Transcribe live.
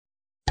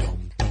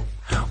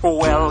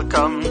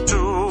Welcome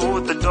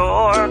to the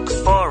Dork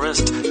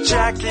Forest.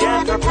 Jackie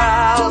and her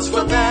pals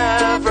will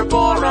never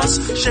bore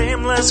us.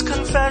 Shameless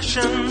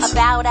confessions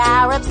about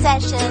our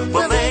obsession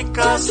will make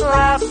us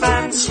laugh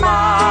and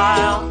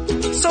smile.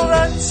 So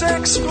let's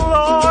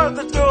explore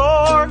the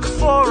Dork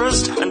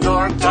Forest and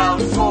dork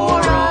out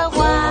for a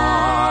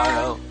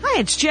while. Hi,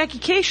 it's Jackie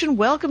Cation.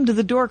 Welcome to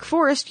the Dork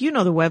Forest. You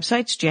know the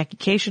websites,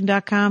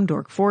 JackieCation.com,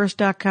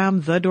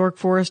 DorkForest.com,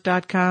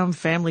 TheDorkForest.com,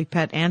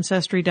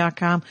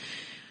 FamilyPetAncestry.com,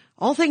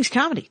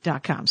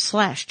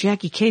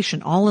 AllThingsComedy.com/Jackie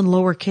Cation, all in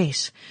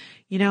lowercase.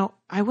 You know,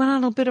 I went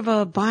on a bit of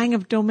a buying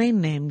of domain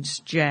names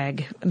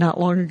jag not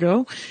long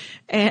ago,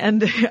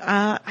 and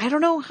I don't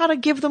know how to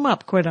give them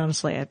up, quite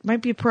honestly. It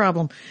might be a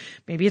problem.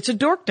 Maybe it's a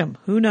dorkdom.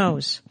 Who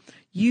knows?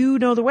 You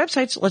know the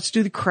websites. Let's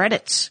do the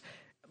credits.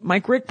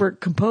 Mike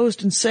Rickberg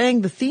composed and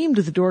sang the theme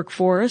to the Dork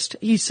Forest.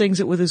 He sings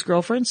it with his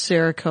girlfriend,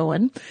 Sarah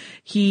Cohen.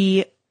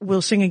 He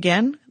will sing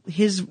again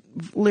his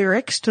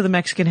lyrics to the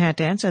Mexican Hat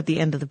Dance at the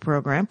end of the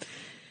program.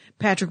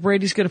 Patrick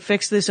Brady's going to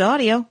fix this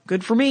audio.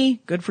 Good for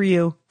me, good for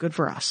you, good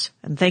for us.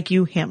 And thank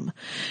you, him.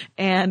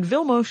 And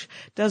Vilmos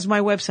does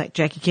my website,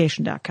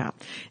 JackieCation.com.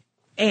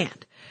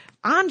 And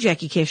on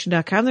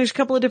JackieCation.com, there's a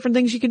couple of different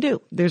things you can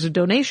do. There's a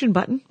donation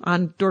button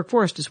on Dork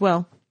Forest as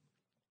well,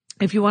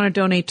 if you want to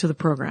donate to the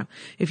program.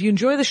 If you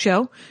enjoy the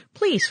show,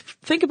 please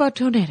think about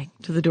donating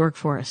to the Dork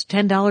Forest.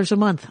 $10 a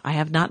month. I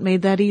have not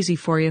made that easy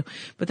for you,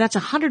 but that's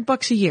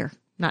 $100 a year,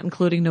 not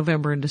including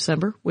November and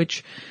December,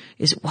 which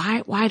is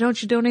why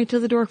don't you donate to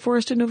the Dork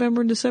Forest in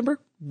November and December?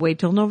 Wait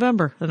till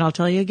November, and I'll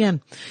tell you again.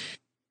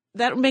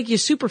 That would make you a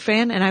super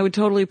fan, and I would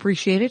totally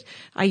appreciate it.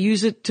 I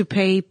use it to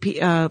pay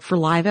for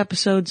live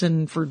episodes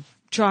and for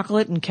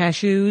chocolate and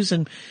cashews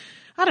and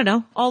I don't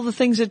know, all the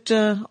things that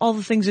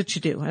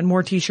you do, and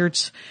more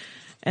t-shirts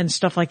and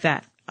stuff like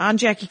that. On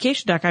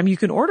JackieCation.com, you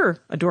can order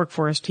a Dork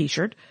Forest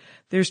t-shirt.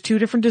 There's 2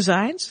 different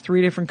designs,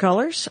 3 different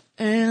colors,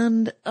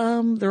 and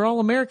they're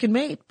all American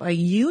made by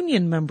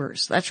union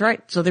members. That's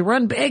right. So they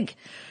run big.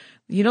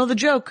 You know the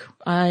joke.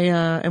 I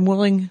am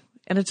willing,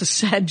 and it's a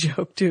sad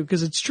joke too,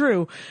 because it's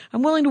true.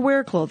 I'm willing to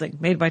wear clothing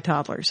made by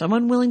toddlers. I'm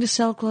unwilling to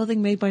sell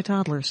clothing made by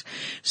toddlers.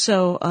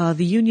 So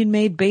the union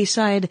made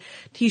Bayside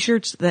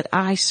t-shirts that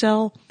I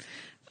sell,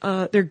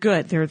 they're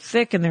good. They're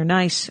thick and they're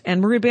nice.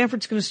 And Maria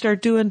Bamford's going to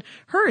start doing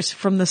hers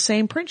from the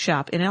same print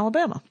shop in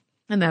Alabama.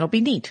 And that'll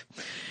be neat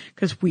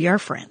because we are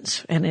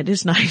friends, and it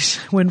is nice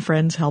when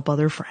friends help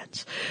other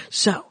friends.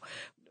 So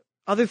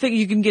other thing,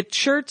 you can get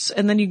shirts,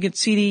 and then you can get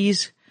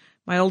CDs.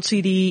 My old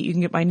CD, you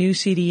can get my new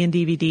CD and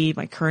DVD,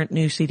 my current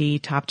new CD,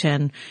 top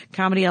 10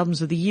 comedy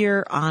albums of the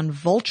year on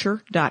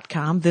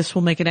vulture.com. This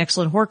will make an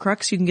excellent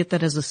Horcrux. You can get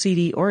that as a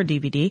CD or a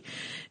DVD.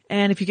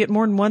 And if you get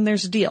more than one,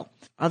 there's a deal.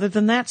 Other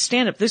than that,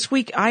 stand up. This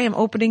week, I am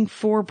opening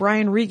for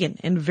Brian Regan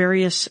in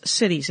various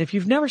cities. If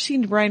you've never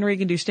seen Brian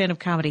Regan do stand-up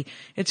comedy,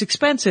 it's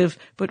expensive,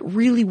 but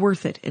really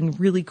worth it and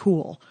really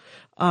cool.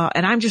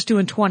 And I'm just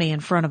doing 20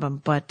 in front of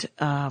him, but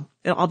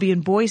I'll be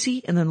in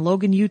Boise and then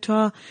Logan,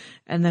 Utah,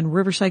 and then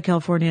Riverside,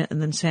 California,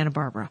 and then Santa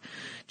Barbara.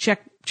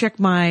 Check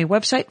my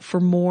website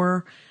for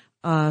more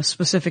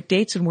specific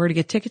dates and where to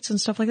get tickets and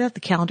stuff like that,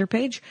 the calendar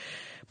page.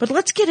 But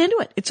let's get into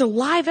it. It's a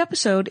live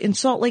episode in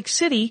Salt Lake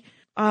City,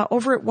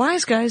 over at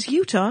Wise Guys,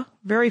 Utah.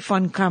 Very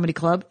fun comedy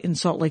club in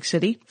Salt Lake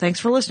City.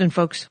 Thanks for listening,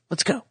 folks.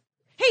 Let's go.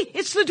 Hey,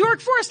 it's the Dork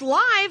Forest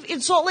live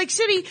in Salt Lake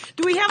City.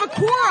 Do we have a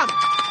quorum?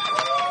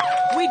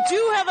 We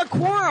do have a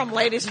quorum,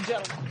 ladies and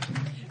gentlemen.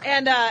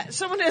 And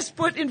someone has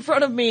put in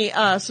front of me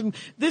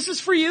this is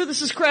for you.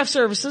 This is craft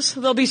services.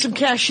 There'll be some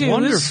cashews.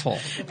 Wonderful.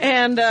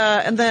 And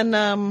then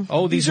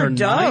these are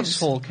nice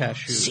whole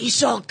cashews. Sea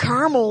salt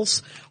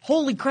caramels.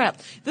 Holy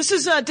crap. This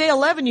is day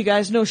 11, you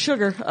guys. No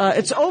sugar.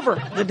 It's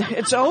over.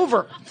 It's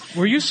over.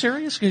 Were you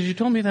serious? Because you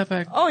told me that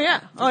back. Oh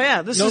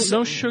yeah. This is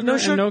no sugar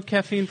and no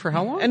caffeine for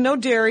how long? And no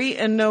dairy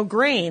and no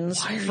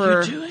grains. Why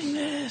are you doing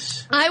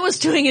this? I was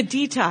doing a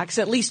detox.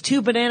 At least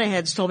 2 banana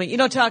heads told me,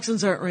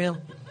 toxins aren't real.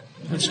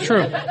 That's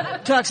true.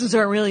 Toxins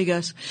aren't real, you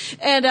guys.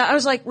 And I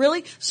was like,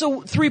 really?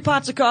 So 3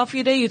 pots of coffee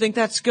a day, you think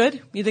that's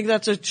good? You think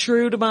that's a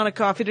shrewd amount of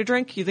coffee to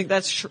drink? You think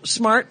that's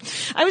smart?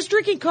 I was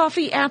drinking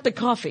coffee at the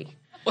coffee.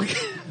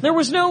 There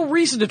was no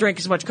reason to drink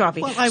as much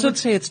coffee. Well, I would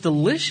say it's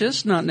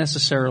delicious, not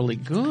necessarily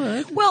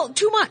good. Well,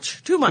 too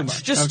much.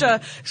 Just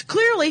okay.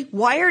 Clearly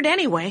wired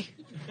anyway.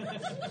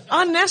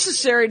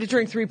 Unnecessary to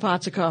drink 3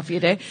 pots of coffee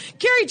a day.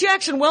 Kerry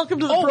Jackson, welcome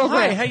to the program.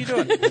 Hi, how you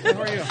doing?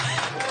 How are you?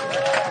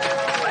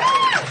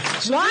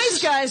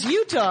 Wise Guys,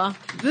 Utah.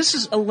 This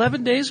is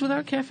 11 days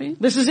without caffeine?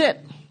 This is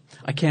it.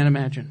 I can't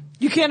imagine.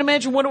 You can't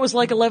imagine what it was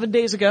like 11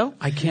 days ago?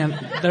 I can't.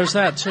 There's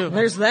that, too.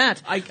 There's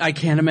that. I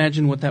can't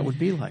imagine what that would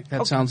be like.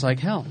 That sounds like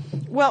hell.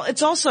 Well,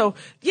 it's also,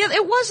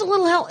 it was a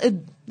little hell.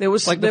 There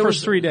was like the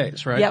first 3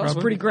 days, right? Yeah, it was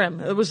pretty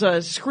grim. It was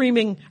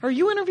screaming. Are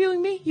you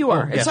interviewing me? You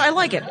are. Yes. I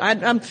like it.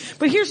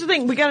 But here's the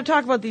thing. We got to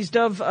talk about these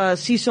Dove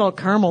sea salt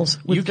caramels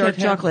with dark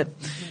chocolate.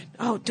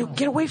 Oh, don't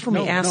get away from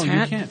me, asshat. No,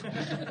 you can't.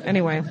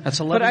 Anyway. That's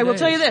 11 But I will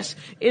days. tell you this,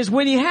 is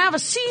when you have a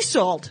sea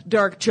salt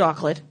dark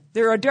chocolate,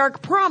 They're a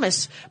dark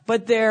promise,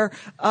 but they're,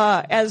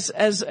 as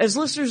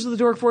listeners of the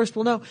Dork Forest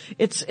will know,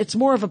 it's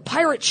more of a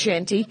pirate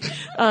shanty,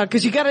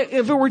 cause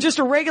if it were just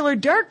a regular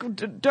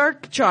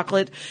dark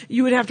chocolate,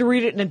 you would have to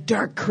read it in a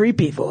dark,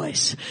 creepy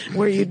voice,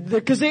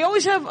 cause they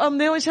always have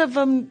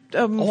fortunes.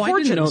 I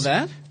didn't know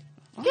that.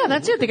 Yeah,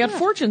 that's it. They got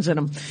fortunes in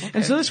them. Okay.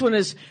 And so this one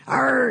is,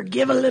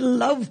 give a little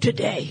love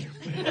today.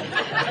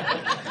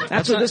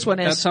 That's what this one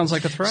is. That sounds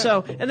like a threat.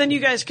 So, and then you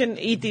guys can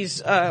eat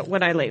these,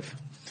 when I leave.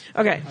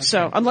 Okay,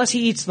 so, unless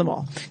he eats them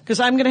all. Cause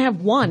I'm gonna have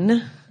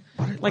one,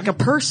 like a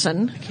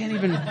person. I can't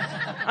even.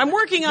 I'm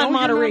working on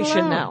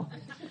moderation now.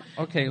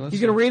 Okay, let's.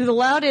 You're gonna read it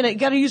aloud, and you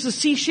gotta use the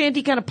sea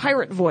shanty kind of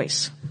pirate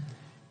voice.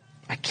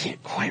 I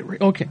can't quite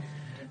read. Okay.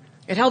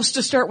 It helps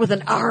to start with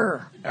an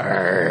R.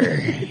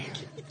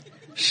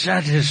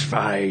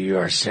 Satisfy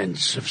your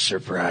sense of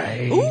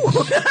surprise.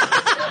 Ooh.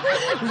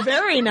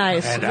 Very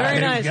nice. And Very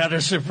I've nice. got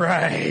a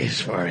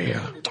surprise for you.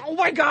 Oh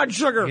my God,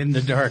 sugar. In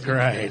the dark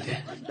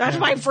ride. That's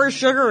my first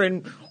sugar,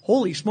 and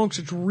holy smokes,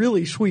 it's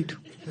really sweet.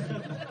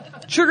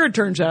 Sugar, it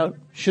turns out,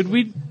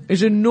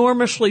 is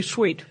enormously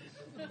sweet.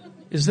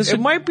 It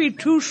might be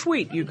too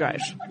sweet, you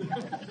guys.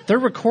 They're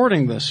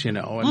recording this,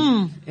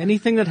 and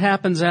anything that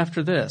happens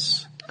after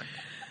this.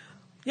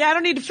 Yeah, I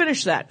don't need to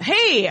finish that.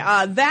 Hey,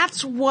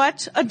 that's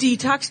what a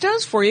detox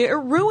does for you. It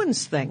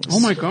ruins things. Oh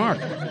my God.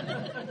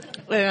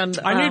 And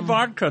I need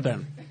vodka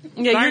then.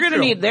 Yeah, you're going to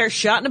need their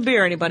shot and a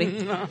beer,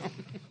 anybody.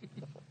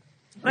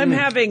 I'm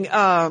having,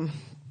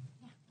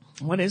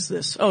 what is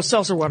this? Oh,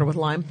 seltzer water with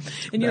lime.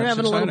 And you're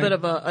having exciting. A little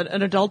bit of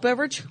an adult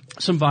beverage?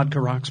 Some vodka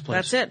rocks, please.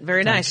 That's it.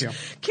 Very nice. Thank you.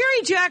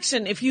 Kerry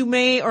Jackson, if you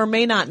may or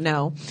may not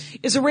know,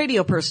 is a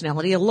radio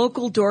personality, a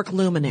local dork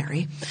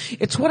luminary.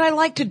 It's what I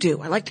like to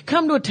do. I like to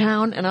come to a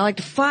town and I like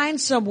to find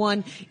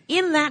someone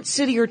in that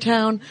city or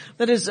town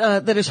that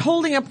is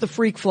holding up the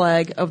freak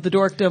flag of the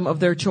dorkdom of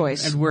their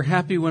choice. And we're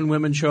happy when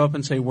women show up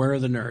and say, "Where are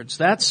the nerds?"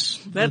 That's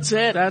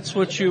it. That's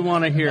what you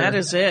want to hear. That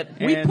is it.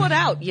 We put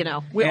out,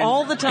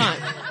 all the time.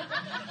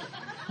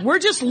 We're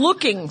just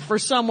looking for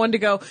someone to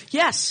go,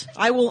 yes,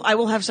 I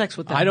will have sex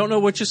with them. I don't know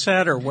what you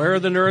said or where are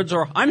the nerds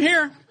or I'm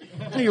here.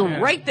 You're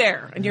right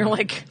there. And you're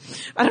like,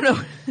 I don't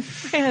know.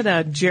 I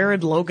had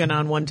Jared Logan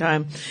on one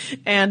time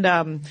and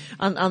on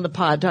the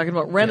pod talking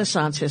about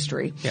Renaissance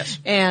history. Yes.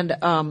 And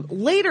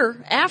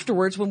later,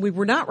 afterwards, when we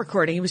were not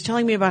recording, he was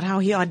telling me about how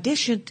he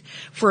auditioned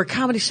for a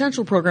Comedy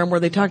Central program where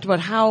they talked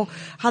about how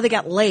they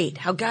got laid,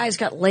 how guys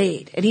got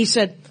laid. And he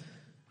said,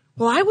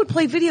 well, I would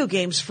play video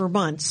games for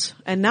months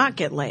and not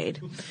get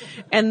laid.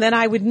 And then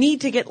I would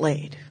need to get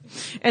laid.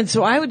 And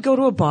so I would go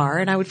to a bar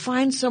and I would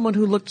find someone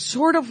who looked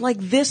sort of like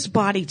this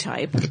body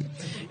type.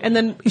 And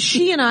then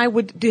she and I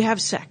would have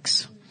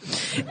sex.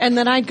 And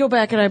then I'd go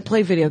back and I'd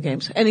play video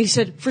games. And he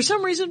said, for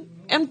some reason,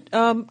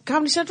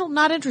 Comedy Central,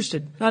 not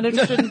interested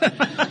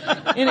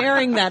in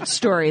airing that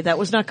story. That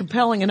was not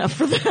compelling enough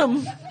for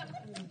them.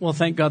 Well,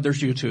 thank God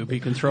there's YouTube. He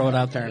can throw it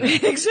out there now.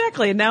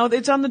 Exactly. And now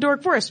it's on the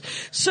Dork Forest.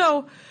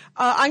 So,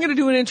 I'm going to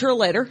do an intro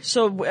later,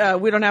 so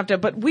we don't have to.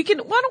 But why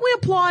don't we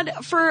applaud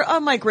for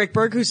Mike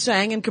Rickberg, who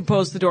sang and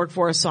composed the Dork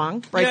Forest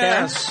song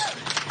there.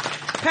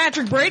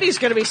 Patrick Brady's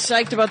going to be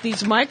psyched about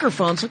these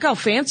microphones. Look how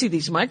fancy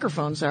these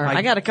microphones are.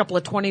 I got a couple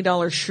of $20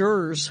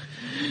 Sures,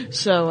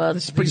 so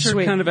this is pretty sweet.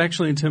 These are kind of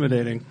actually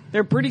intimidating.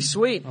 They're pretty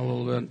sweet. A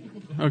little bit.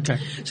 Okay.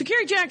 So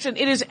Kerry Jackson,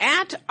 it is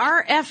at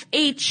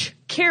RFH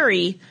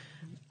Kerry.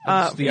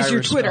 It's the is Irish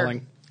your Twitter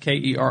spelling.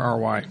 Kerry.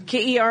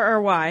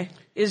 Kerry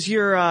is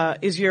your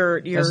That's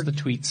the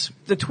tweets.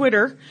 The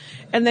Twitter.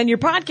 And then your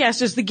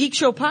podcast is the Geek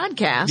Show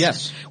Podcast.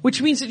 Yes.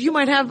 Which means that you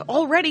might have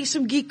already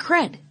some geek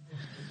cred.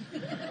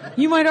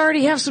 You might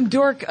already have some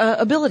dork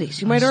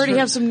abilities. You might already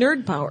have some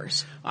nerd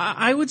powers.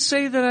 I would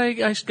say that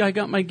I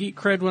got my geek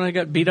cred when I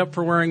got beat up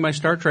for wearing my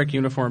Star Trek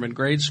uniform in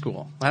grade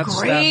school. That's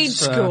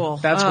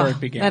where it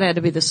began. That had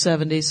to be the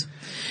 70s.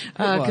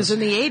 Because in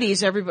the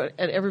 80s,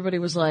 everybody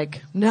was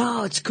like,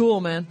 no, it's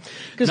cool, man.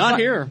 Not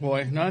here,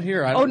 boy. Not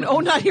here.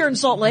 Not here in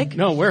Salt Lake?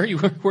 No, where are you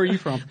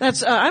from?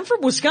 I'm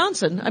from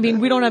Wisconsin. I mean,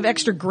 we don't have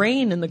extra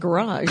grain in the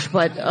garage,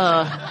 but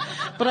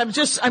I'm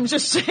just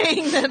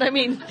saying that, I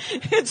mean,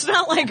 it's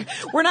not like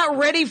we're not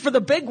ready for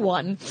the big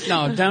one.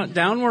 No,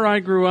 down where I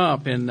grew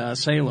up in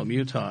Salem,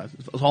 Utah,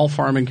 it was all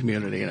farming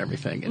community and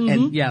everything.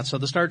 And yeah, so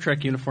the Star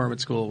Trek uniform at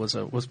school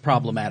was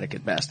problematic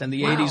at best, and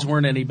the 80s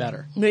weren't any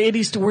better. The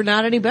 80s were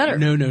not any better.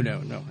 No.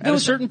 At a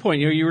certain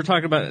point, you were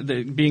talking about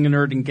being a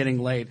nerd and getting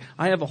laid.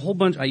 I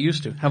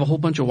used to have a whole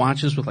bunch of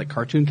watches with like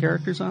cartoon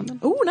characters on them.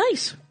 Oh,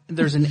 nice.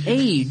 There's an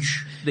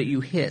age that you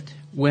hit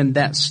when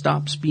that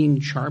stops being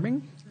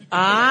charming.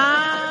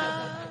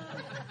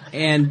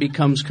 And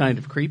becomes kind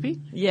of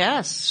creepy.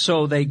 Yes.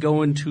 So they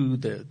go into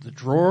the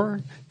drawer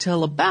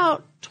till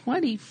about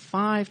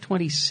 25,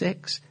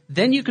 26.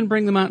 Then you can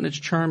bring them out and it's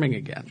charming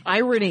again.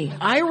 Irony.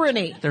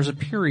 There's a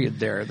period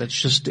there that's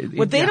just...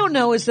 What they don't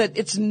know is that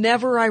it's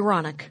never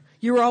ironic.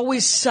 You're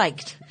always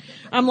psyched.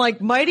 I'm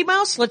like, Mighty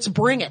Mouse, let's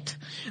bring it.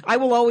 I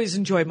will always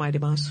enjoy Mighty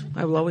Mouse.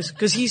 I will always,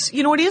 because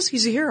you know what he is?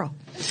 He's a hero.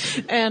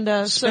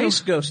 And,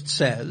 Space Ghost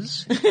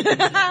says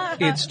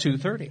it's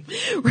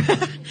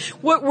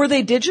 2:30. What, were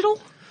they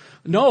digital?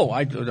 No,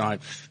 I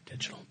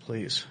digital,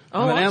 please.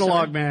 Oh, I'm an I'm analog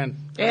sorry. man.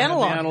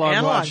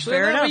 Analog watch.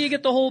 fair That way enough. you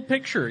get the whole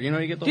picture. You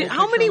get the whole picture.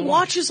 How many on the watch.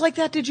 watches like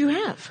that did you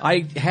have?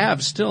 I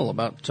have still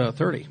about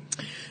 30.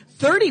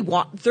 30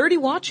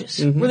 watches.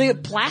 Mm-hmm. Were they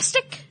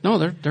plastic? No,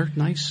 they're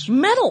nice.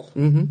 Metal.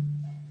 Mm-hmm.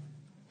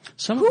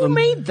 Some Who of them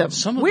made them?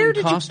 Some of Where them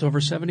did you- cost over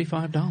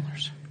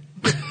 $75.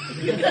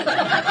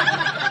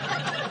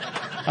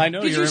 I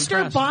know. Did you're you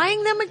start impressed.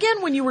 buying them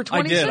again when you were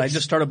 26? I did. I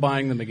just started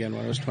buying them again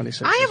when I was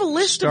 26. I have a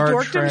list Star of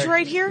dorkdoms Trek.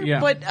 right here,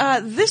 Yeah. but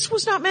this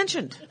was not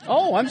mentioned.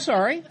 Oh, I'm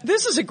sorry.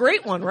 This is a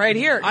great one right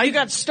here. You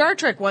got Star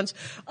Trek ones.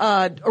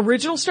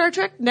 Original Star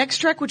Trek, Next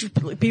Trek, which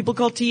people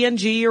call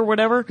TNG or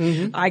whatever.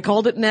 Mm-hmm. I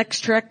called it Next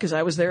Trek because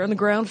I was there on the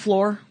ground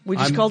floor. We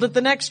just called it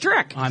the Next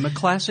Trek. I'm a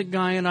classic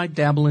guy, and I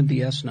dabble in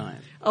DS9.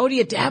 Oh, do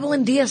you dabble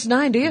in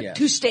DS9, do you? Yes.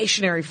 Too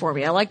stationary for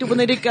me. I liked it when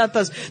they got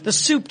the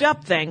souped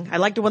up thing. I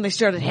liked it when they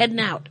started heading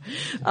out.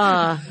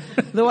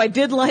 Though I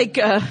did like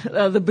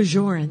the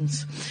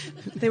Bajorans.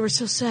 They were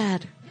so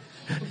sad.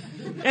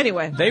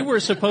 Anyway. They were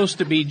supposed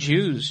to be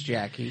Jews,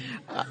 Jackie.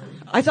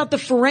 I thought the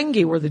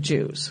Ferengi were the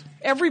Jews.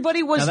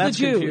 Everybody was Now, that's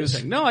the Jews.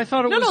 confusing. No, I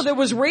thought it was... No, there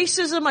was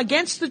racism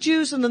against the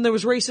Jews, and then there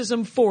was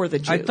racism for the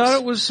Jews. I thought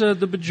it was the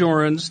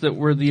Bajorans that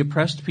were the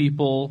oppressed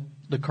people.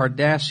 The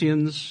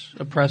Cardassians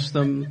oppressed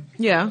them.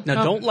 Yeah.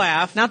 Now, don't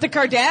laugh. Not the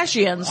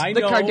Kardashians. I the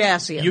know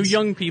Cardassians. you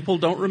young people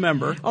don't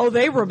remember. Oh,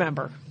 they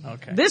remember.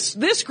 Okay.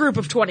 This group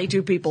of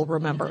 22 people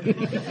remember.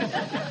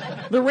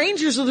 The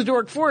Rangers of the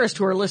Dork Forest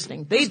who are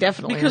listening, they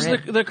definitely Because are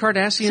the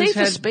Cardassians safest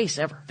had space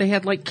ever. They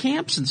had like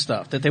camps and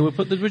stuff that they would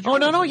put the Bajorans Oh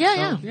no, in.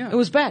 yeah. So, It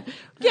was bad.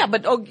 Yeah,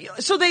 but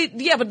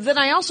but then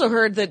I also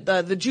heard that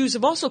the Jews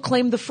have also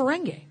claimed the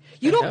Ferengi.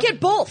 You don't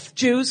get both,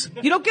 Jews.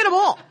 You don't get them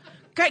all.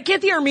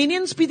 Can't the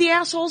Armenians be the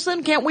assholes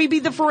then? Can't we be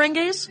the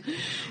Ferengis?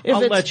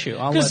 I'll let you.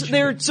 Because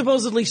they're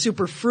supposedly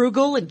super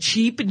frugal and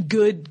cheap and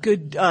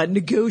good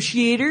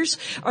negotiators.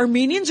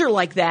 Armenians are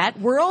like that.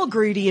 We're all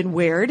greedy and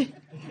weird.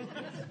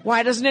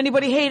 Why doesn't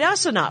anybody hate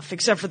us enough,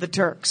 except for the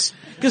Turks?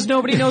 Because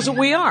nobody knows what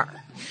we are.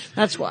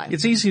 That's why.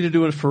 It's easy to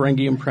do a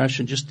Ferengi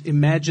impression. Just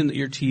imagine that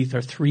your teeth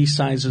are 3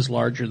 sizes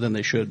larger than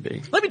they should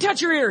be. Let me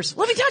touch your ears.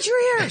 Let me touch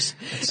your ears.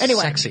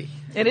 Anyway. Sexy.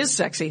 It is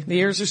sexy. The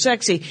ears are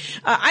sexy.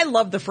 I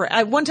love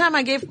the one time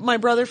I gave my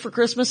brother for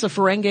Christmas a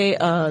Ferengi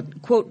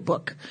quote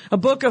book. A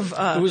book of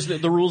it was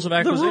the rules of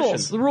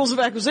acquisition. The rules of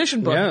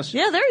acquisition book. Yes.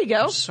 Yeah, there you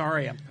go.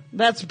 Sorry.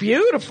 That's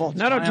beautiful.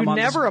 No, I am do on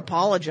never this-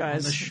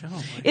 apologize. on the show.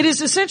 It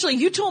is essentially,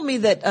 you told me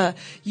that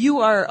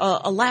you are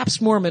a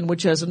lapsed Mormon,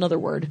 which has another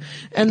word,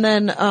 and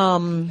then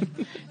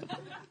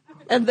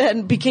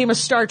became a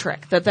Star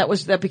Trek.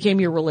 That became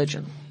your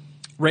religion.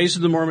 Raised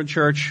in the Mormon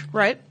Church.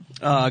 Right?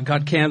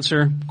 Got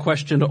cancer,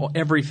 questioned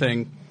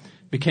everything,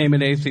 became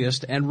an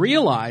atheist, and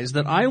realized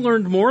that I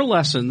learned more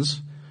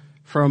lessons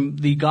from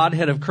the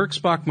Godhead of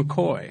Kirksbach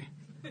McCoy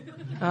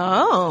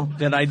Oh.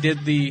 than I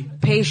did the...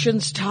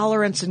 Patience,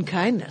 tolerance, and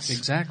kindness.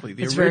 Exactly.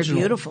 The It's original.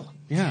 very beautiful.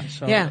 Yeah,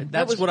 so Yeah,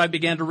 that's what I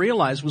began to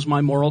realize was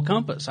my moral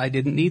compass. I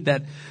didn't need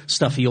that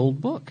stuffy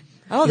old book.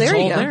 Oh, there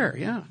you It's go. all there,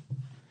 yeah.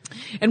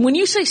 And when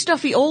you say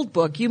stuffy old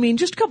book, you mean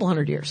just a couple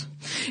hundred years.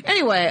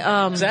 Anyway,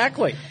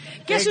 Exactly.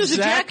 guess who's a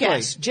Exactly.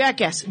 jackass?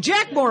 Jackass.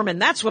 Jack Mormon,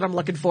 that's what I'm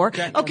looking for.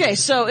 Jack Okay, Mormon.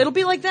 so it'll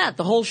be like that,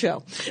 the whole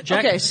show.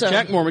 Okay, so.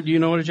 Jack Mormon, do you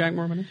know what a Jack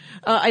Mormon is?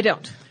 I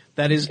don't.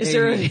 That is Is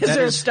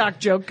there a stock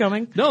joke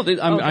coming? No, Okay.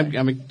 I'm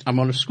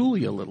going to school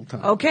you a little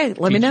time. Okay,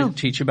 let me know.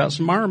 Teach you about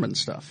some Mormon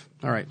stuff.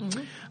 All right.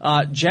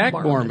 Jack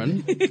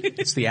Mormon.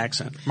 It's the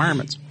accent.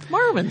 Mormons.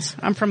 Mormons.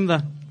 I'm from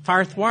the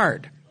Farth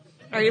Ward.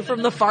 Are you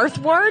from the Farth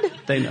Ward?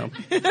 They know.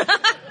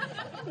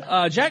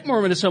 Jack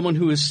Mormon is someone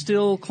who is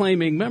still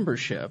claiming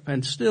membership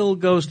and still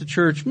goes to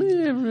church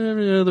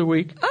every other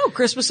week. Oh,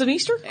 Christmas and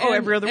Easter?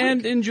 Every other week?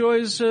 And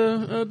enjoys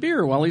a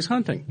beer while he's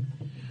hunting.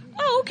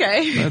 Oh,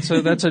 okay.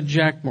 That's a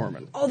Jack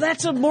Mormon. Oh,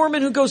 that's a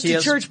Mormon who goes He to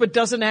has- church but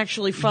doesn't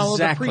actually follow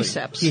Exactly. the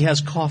precepts. He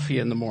has coffee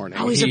in the morning.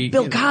 Oh, he's a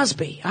Bill you know,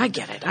 Cosby. I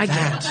get it.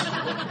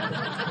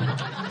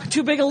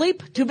 Too big a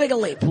leap? Too big a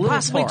leap.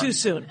 Possibly far. too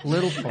soon.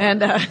 Little far.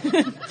 And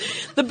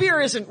the beer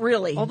isn't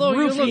really Although you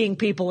roofing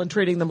people and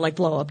treating them like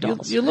blow-up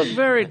dolls. You look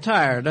very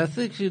tired. I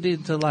think you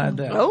need to lie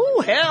down.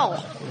 Oh,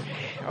 hell.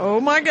 Oh,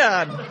 my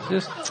God.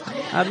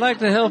 I'd like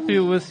to help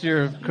you with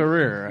your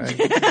career.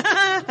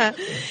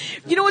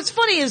 You know, what's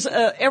funny is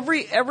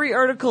every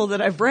article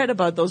that I've read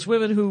about those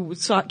women who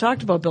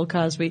talked about Bill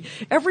Cosby,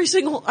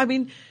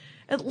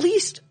 at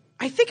least,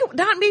 I think,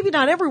 maybe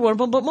not every one of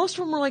them, but most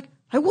of them were like,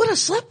 I would have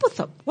slept with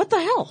them. What the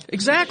hell?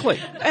 Exactly.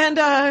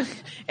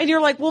 And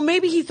you're like, well,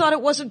 maybe he thought it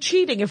wasn't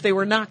cheating if they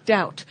were knocked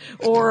out,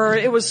 or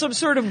it was some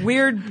sort of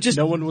weird. Just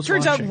No one was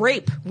turns watching. out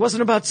rape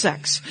wasn't about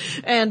sex,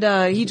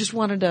 and he just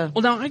wanted to.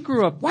 Well, now I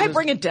grew up. Why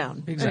bring it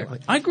down? Exactly.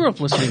 I grew up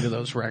listening to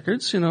those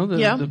records. You know,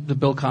 the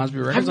Bill Cosby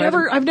records.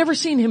 I've never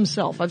seen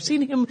himself. I've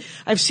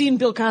seen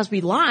Bill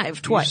Cosby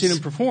live twice. You've seen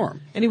him perform,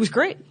 and he was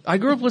great. I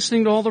grew up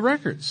listening to all the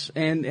records,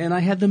 and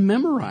I had them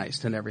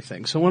memorized and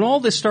everything. So when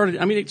all this started,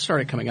 it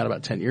started coming out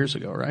about 10 years ago.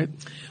 ago, right?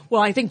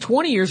 Well, I think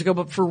 20 years ago,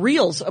 but for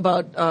reals,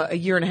 about a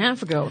year and a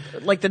half ago,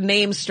 like the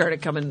names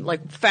started coming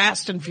like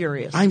fast and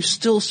furious. I'm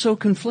still so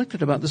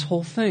conflicted about this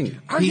whole thing.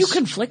 Are you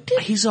conflicted?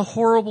 He's a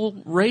horrible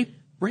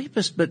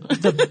rapist, but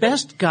the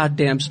best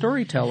goddamn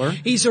storyteller.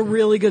 He's a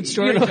really good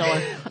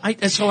storyteller.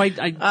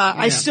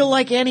 I still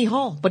like Annie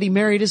Hall, but he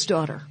married his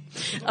daughter.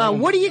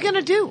 What are you going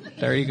to do?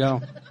 There you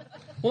go.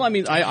 Well, I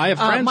mean, I have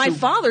friends my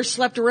father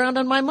slept around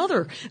on my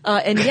mother,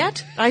 and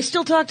yet I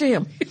still talk to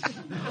him.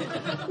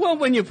 Well,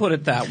 when you put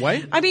it that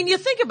way. I mean, you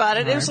think about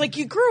it, it's like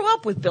you grew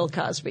up with Bill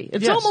Cosby.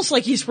 It's almost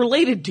like he's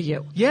related to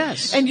you.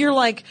 Yes. And you're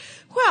like,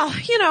 well,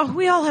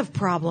 we all have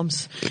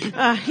problems.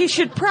 He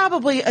should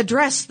probably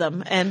address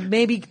them and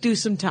maybe do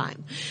some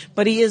time.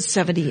 But he is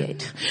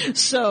 78.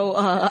 So,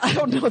 I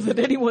don't know that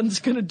anyone's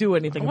going to do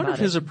anything about it. I wonder if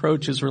his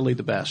approach is really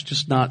the best,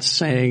 just not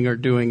saying or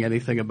doing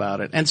anything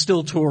about it and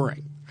still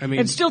touring. I mean,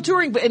 and still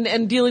touring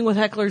and dealing with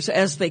hecklers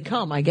as they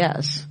come, I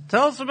guess.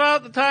 Tell us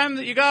about the time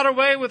that you got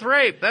away with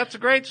rape. That's a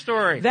great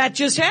story. That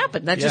just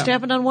happened. That just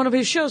happened on one of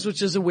his shows,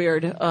 which is a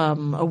weird,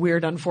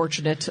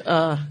 unfortunate.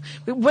 But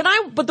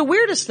the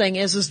weirdest thing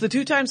is the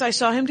 2 times I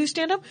saw him do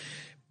stand up,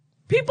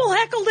 people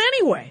heckled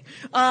anyway.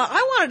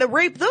 I wanted to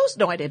rape those.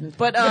 No, I didn't.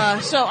 But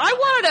so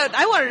I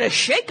wanted to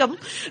shake them.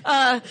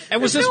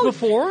 And was this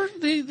before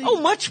the?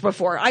 Oh, much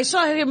before. I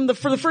saw him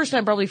for the first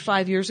time probably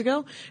 5 years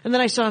ago, and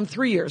then I saw him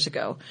 3 years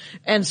ago,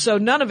 and so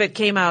none of it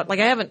came out. Like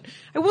I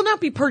will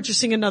not be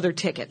purchasing another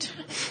ticket.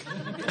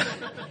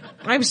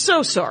 I'm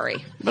so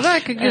sorry. But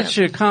I could get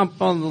you a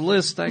comp on the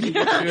list. I can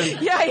get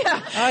you.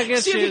 I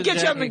guess see if you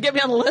get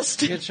me on the list.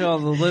 Get you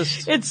on the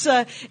list. It's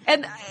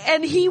and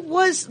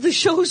the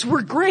shows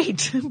were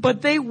great,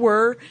 but they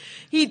were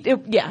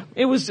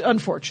it was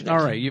unfortunate. All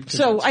right, you've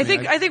so I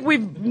think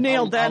we've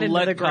nailed that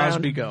into the ground. I'll let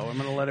Cosby go. I'm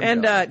going to let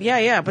him go.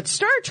 And but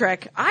Star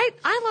Trek, I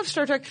love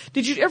Star Trek.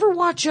 Did you ever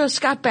watch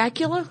Scott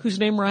Bakula, whose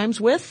name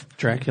rhymes with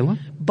Dracula?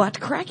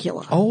 But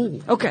Cracula. Oh,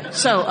 okay.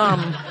 So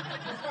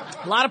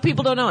a lot of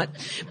people don't know it,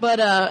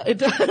 but it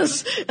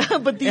does.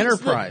 But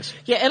Enterprise.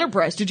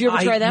 Enterprise. Did you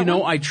ever try that?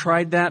 I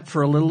tried that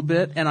for a little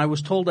bit, and I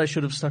was told I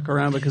should have stuck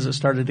around because it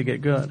started to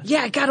get good.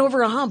 Yeah, it got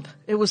over a hump.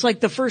 It was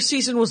like the first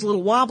season was a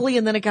little wobbly,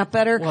 and then it got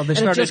better. Well, they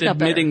started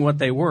admitting what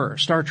they were.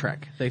 Star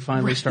Trek. They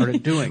finally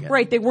started doing it.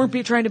 Right. They weren't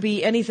trying to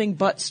be anything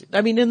but.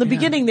 I mean, in the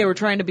beginning, they were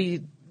trying to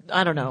be.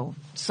 I don't know,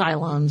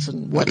 Cylons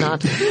and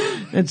whatnot.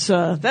 It's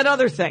that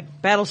other thing,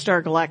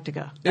 Battlestar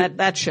Galactica.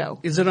 That show.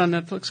 Is it on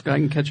Netflix? I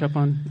can catch up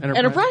on Enterprise.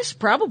 Enterprise,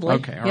 probably.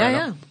 Okay, all right.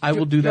 Yeah. I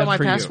will do that for you.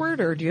 Do you want my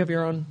password, or do you have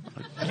your own?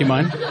 Do you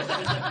mind?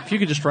 If you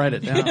could just write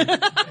it down.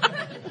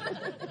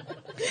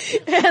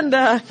 And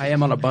I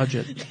am on a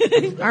budget.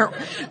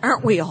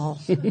 Aren't we all?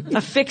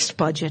 A fixed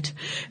budget.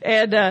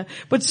 And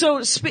but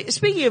so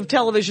speaking of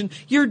television,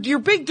 your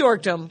big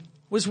dorkdom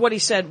was what he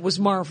said was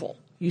Marvel.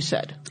 You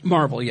said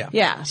Marvel, yeah.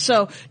 Yeah.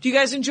 So, do you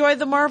guys enjoy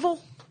the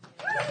Marvel?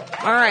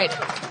 All right.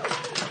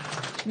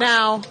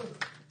 Now,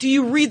 do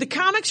you read the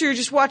comics or you're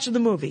just watching the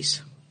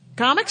movies?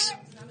 Comics?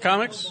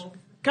 Comics,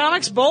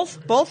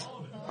 both?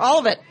 All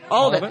of it.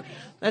 All of it.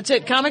 That's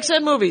it. Comics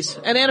and movies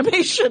and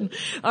animation.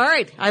 All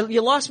right.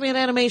 You lost me at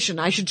animation.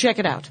 I should check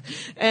it out.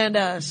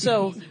 And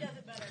so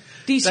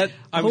DC.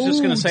 I was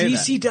just going to say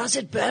DC does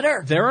it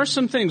better. There are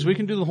some things. We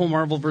can do the whole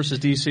Marvel versus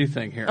DC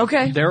thing here.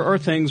 Okay. There are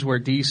things where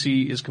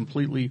DC is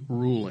completely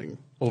ruling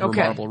over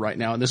Marvel right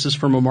now, and this is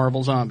from a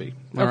Marvel zombie.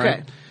 All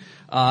right?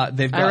 I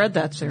read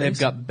that series. They've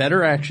got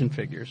better action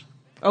figures.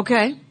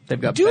 Okay.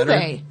 They've got Do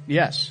they?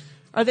 Yes.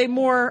 Are they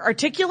more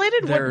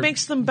articulated? What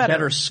makes them better?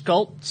 Better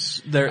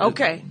sculpts.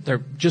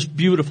 They're just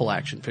beautiful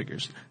action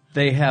figures.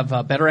 They have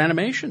better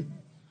animation.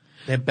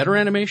 They have better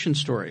animation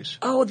stories.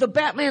 Oh, the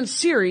Batman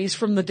series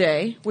from the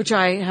day, which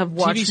I have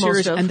watched TV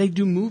series, most of. and they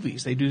do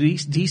movies. They do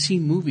these DC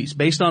movies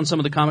based on some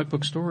of the comic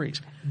book stories.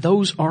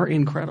 Those are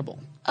incredible.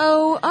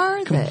 Oh, are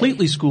they?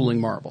 Completely schooling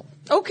Marvel.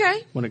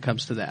 Okay. When it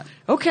comes to that.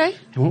 Okay.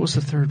 And what was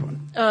the third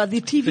one? The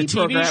TV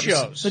programs. TV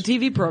shows. The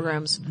TV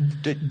programs.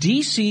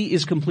 DC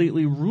is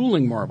completely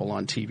ruling Marvel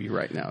on TV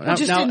right now. Well,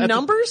 just in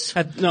numbers?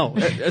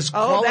 As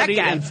quality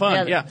and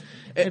fun. Yeah.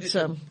 It's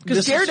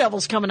because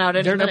Daredevil's coming out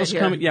any minute here.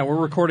 Coming. Yeah, we're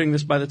recording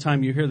this by the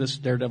time you hear this.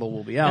 Daredevil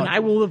will be out, and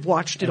I will have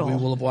watched it all. We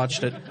will have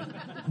watched it,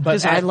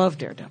 because I love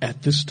Daredevil.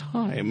 At this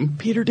time,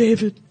 Peter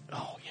David.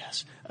 Oh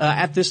yes.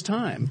 At this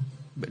time,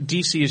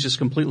 DC is just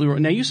completely.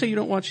 Now you say you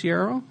don't watch the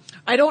Arrow?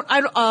 I don't.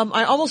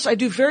 I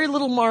do very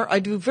little I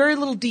do very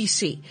little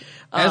DC.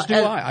 As do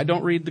I. I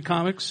don't read the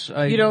comics.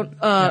 You don't.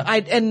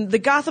 And the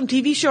Gotham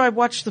TV show. I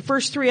watched the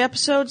first 3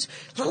 episodes.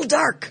 Little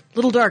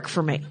dark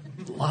for me.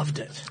 Loved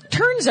it.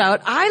 Turns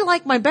out I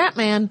like my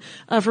Batman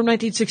from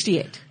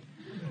 1968.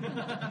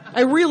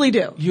 I really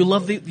do. You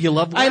love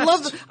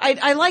West?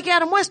 I like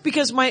Adam West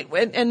because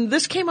and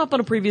this came up on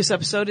a previous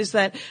episode, is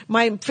that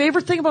my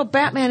favorite thing about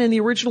Batman in the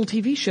original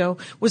TV show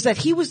was that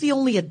he was the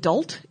only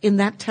adult in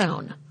that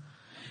town.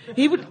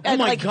 He would. Oh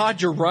my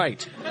God, you're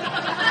right.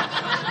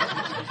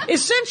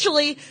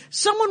 essentially,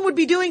 someone would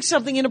be doing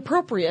something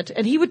inappropriate,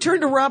 and he would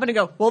turn to Robin and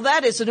go, well,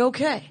 that isn't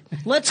okay.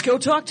 Let's go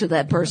talk to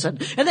that person.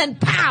 And then,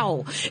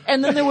 pow!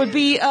 And then there would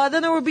be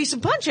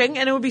some punching,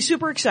 and it would be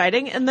super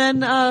exciting. And then,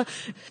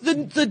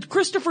 the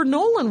Christopher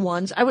Nolan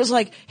ones, I was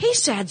like, hey,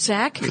 sad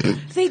sack,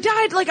 they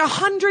died like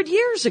 100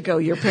 years ago,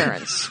 your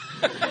parents.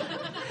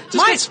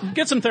 Just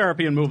get some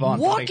therapy and move on.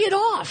 Walk it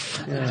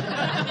off.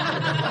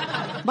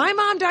 Yeah. My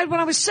mom died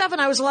when I was 7.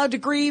 I was allowed to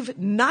grieve.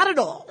 Not at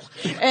all.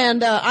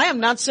 And I am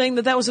not saying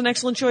that was an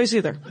excellent choice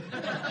either.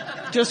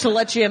 Just to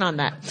let you in on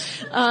that.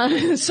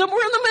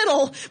 Somewhere in the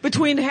middle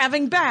between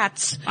having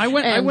bats. I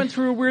went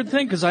through a weird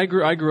thing because I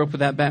grew up with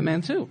that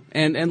Batman too,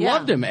 and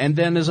loved him. And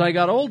then as I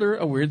got older,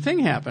 a weird thing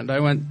happened. I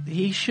went,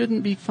 he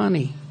shouldn't be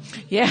funny.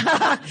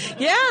 Yeah,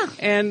 yeah.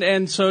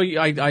 And so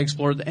I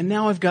explored, and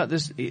now I've got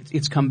this.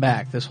 It's come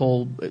back. This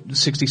whole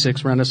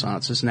 '66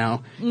 Renaissance is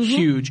now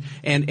huge,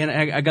 and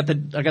I got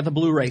the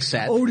Blu-ray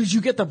set. Oh, did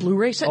you get the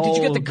Blu-ray set? Did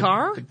you get the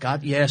car? The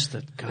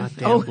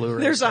goddamn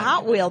Blu-ray. There's a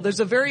Hot Wheel. There's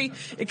a very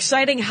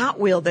exciting Hot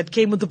Wheel that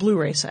came with the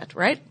Blu-ray set,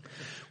 right?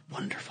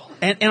 Wonderful.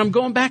 And I'm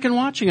going back and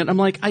watching it. I'm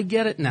like, I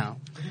get it now.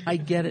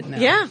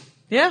 Yeah,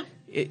 yeah.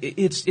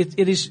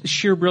 It is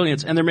sheer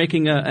brilliance, and they're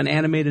making an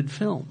animated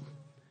film.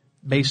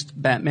 Based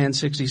Batman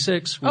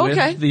 66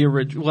 with the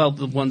original,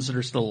 the ones that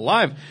are still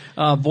alive,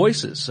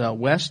 voices,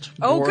 West,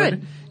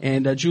 Ward,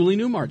 and Julie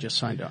Newmar just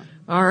signed on.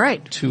 All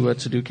right. To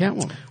do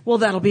Catwoman. Well,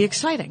 that'll be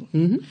exciting.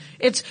 Mm-hmm.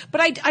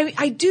 But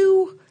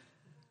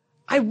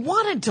I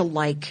wanted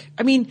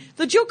to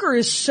the Joker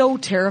is so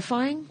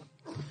terrifying.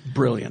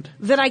 Brilliant.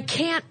 That I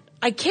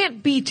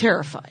can't be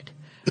terrified.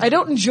 I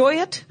don't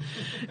enjoy it,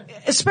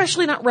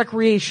 especially not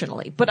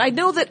recreationally, but I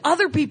know that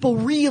other people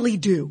really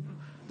do.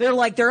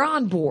 They're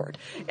on board.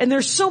 And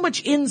there's so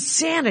much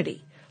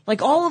insanity.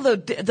 Like all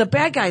of the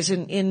bad guys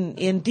in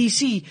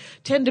DC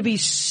tend to be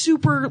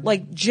super,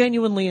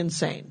 genuinely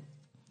insane.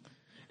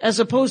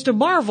 As opposed to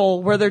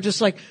Marvel, where they're just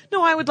like,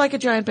 no, I would like a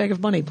giant bag of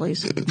money,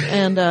 please.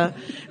 And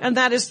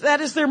that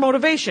is their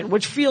motivation,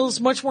 which feels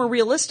much more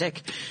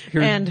realistic.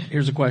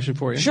 Here's a question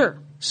for you. Sure.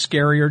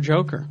 Scarier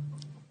Joker?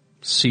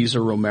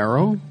 Cesar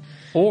Romero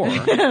or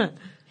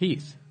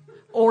Heath?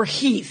 Or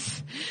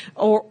Heath,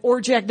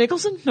 or Jack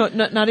Nicholson? No,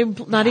 not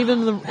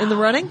even in the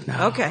running.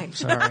 No, okay,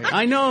 sorry.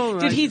 I know.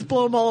 Did Heath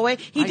blow them all away?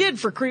 He did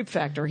for Creep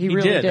Factor. He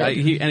really did.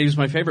 And he was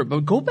my favorite.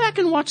 But go back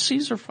and watch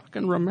Cesar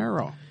fucking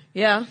Romero.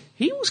 Yeah,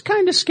 he was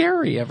kind of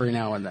scary every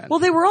now and then. Well,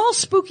 they were all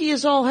spooky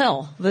as all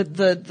hell.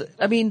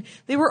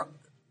 They were.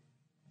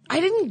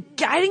 I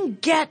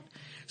didn't get.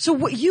 So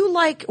what you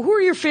like? Who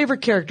are your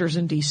favorite characters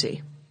in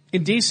DC?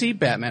 In DC,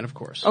 Batman, of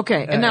course.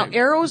 Okay, and now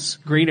Arrow's...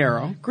 Green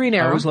Arrow. Green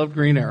Arrow. I always loved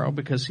Green Arrow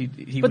because he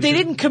But they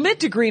didn't commit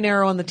to Green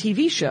Arrow on the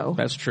TV show.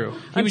 That's true.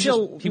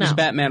 He was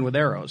Batman with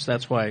arrows.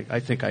 That's why I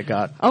think I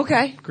got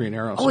Green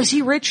Arrow. Oh, is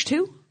he rich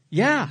too?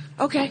 Yeah.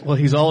 Okay. Well,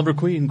 he's Oliver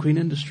Queen, Queen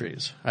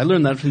Industries. I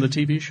learned that from the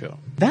TV show.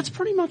 That's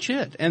pretty much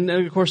it. And,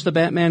 of course, the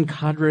Batman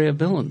cadre of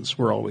villains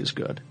were always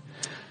good.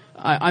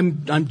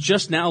 I'm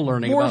just now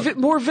learning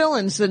more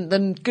villains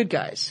than good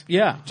guys.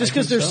 Yeah, just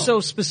because they're so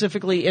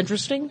specifically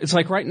interesting. It's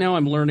like right now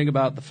I'm learning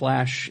about the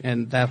Flash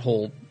and that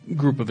whole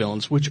group of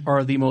villains, which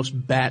are the most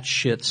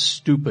batshit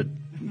stupid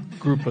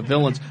group of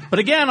villains. But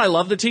again, I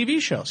love the TV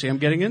show. See, I'm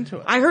getting into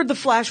it. I heard the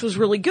Flash was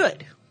really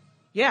good.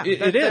 Yeah,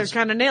 it is.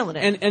 They're kind of nailing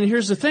it. And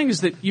here's the thing: is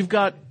that you've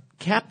got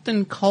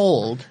Captain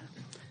Cold,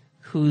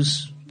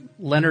 who's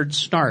Leonard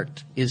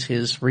Snart is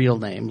his real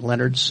name,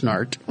 Leonard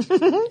Snart,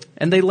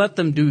 and they let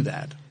them do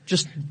that.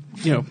 Just,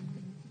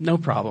 no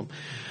problem.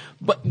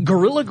 But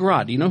Gorilla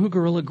Grodd, do you know who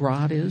Gorilla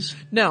Grodd is?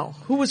 No.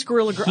 Who was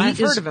Gorilla Grodd? I've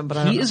heard of him, but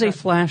I don't know. He is a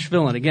Flash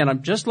villain. Again,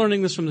 I'm just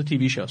learning this from the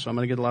TV show, so I'm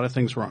going to get a lot of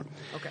things wrong.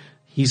 Okay.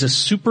 He's a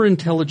super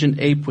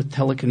intelligent ape with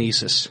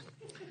telekinesis.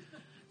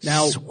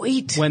 Now,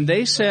 sweet. When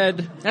they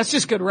said... That's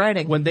just good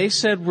writing. When they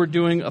said we're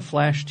doing a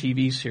Flash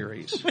TV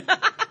series...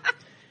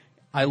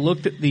 I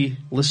looked at the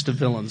list of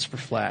villains for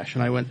Flash,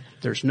 and I went,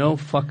 there's no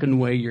fucking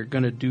way you're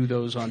going to do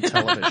those on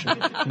television.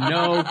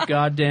 No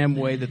goddamn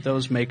way that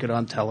those make it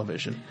on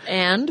television.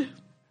 And?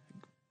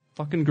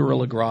 Fucking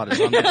Gorilla Grodd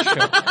is on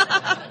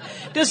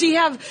that show.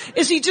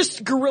 Is he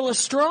just gorilla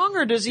strong,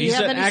 or does he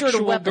have any sort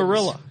of weapons?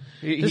 Gorilla.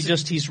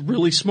 He's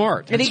really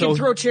smart. And he can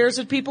throw chairs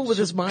at people with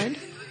his mind?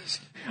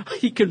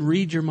 He can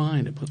read your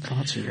mind and put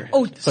thoughts in your head.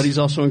 Oh, but he's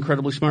also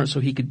incredibly smart,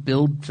 so he could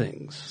build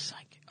things.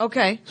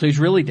 Okay. So he's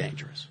really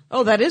dangerous.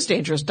 Oh, that is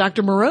dangerous.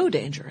 Dr. Moreau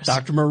dangerous.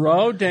 Dr.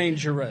 Moreau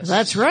dangerous.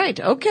 That's right.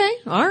 Okay.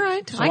 All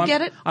right. So I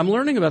get it. I'm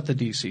learning about the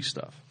DC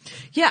stuff.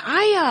 Yeah,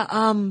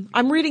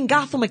 I'm reading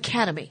Gotham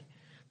Academy.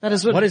 That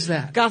is what is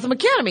that? Gotham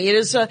Academy. It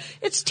is,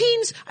 it's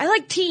teens. I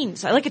like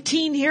teens. I like a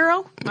teen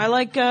hero. I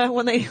like,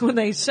 when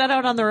they set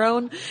out on their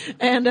own.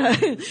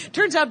 And,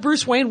 turns out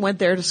Bruce Wayne went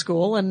there to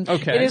school, and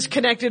it is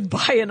connected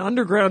by an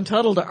underground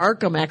tunnel to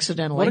Arkham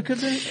accidentally. What it could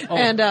be? Oh.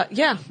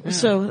 And,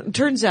 so it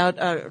turns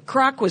out,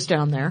 Croc was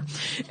down there.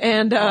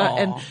 And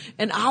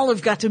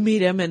Olive got to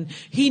meet him, and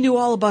he knew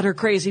all about her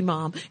crazy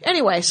mom.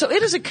 Anyway, so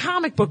it is a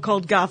comic book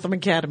called Gotham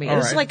Academy.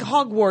 It's like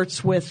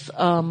Hogwarts with,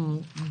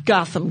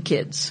 Gotham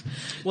kids.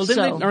 Well,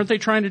 aren't they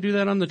trying to do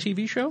that on the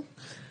TV show?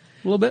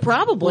 A little bit?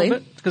 Probably.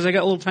 Because they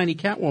got a little tiny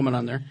Catwoman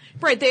on there.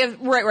 Right, they have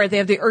They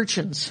have the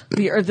urchins,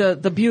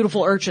 the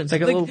beautiful urchins. They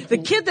got The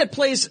kid that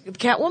plays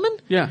Catwoman.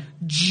 Yeah.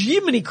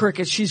 Jiminy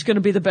Crickets, she's going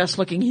to be the best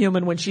looking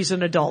human when she's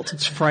an adult.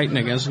 It's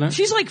frightening, isn't it?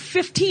 She's like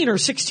 15 or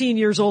 16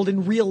 years old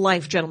in real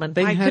life, gentlemen.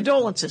 My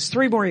condolences.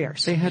 3 more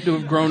years. They had to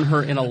have grown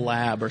her in a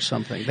lab or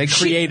something. They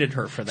created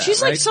her for that.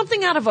 She's right? like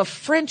something out of a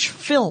French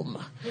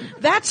film.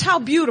 That's how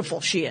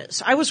beautiful she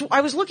is. I was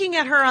looking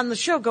at her on the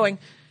show, going,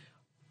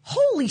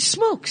 holy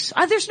smokes!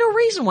 There's no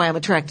reason why I'm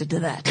attracted to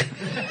that.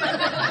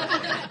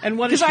 And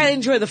what is Because she? I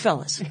enjoy the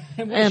fellas.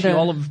 And is she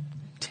all of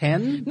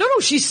 10? No,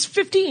 she's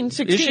 15,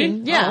 16. Is she?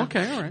 Yeah. Oh,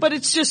 okay, all right. But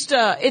it's just,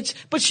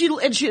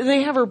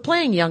 they have her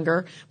playing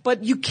younger,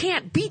 but you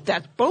can't beat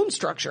that bone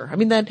structure. I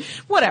mean, then,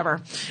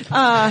 whatever.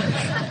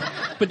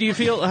 But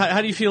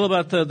how do you feel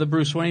about the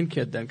Bruce Wayne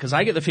kid then? Because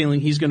I get the feeling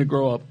he's going to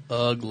grow up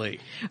ugly.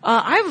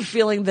 I have a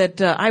feeling that,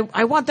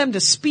 I want them to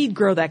speed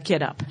grow that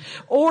kid up.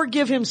 Or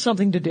give him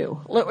something to do.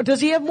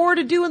 Does he have more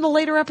to do in the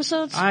later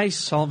episodes?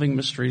 Solving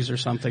mysteries or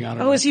something, I don't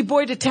know. Oh, is he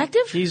boy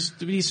detective? He's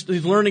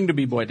learning to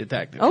be boy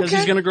detective. Because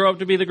he's going to grow up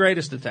to be the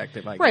greatest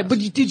detective, I guess. Right, but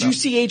did you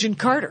see Agent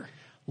Carter?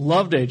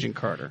 Loved Agent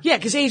Carter. Yeah,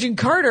 because Agent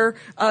Carter,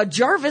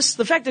 Jarvis,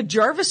 the fact that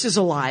Jarvis is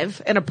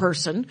alive and a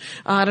person,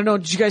 I don't know,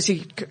 did you guys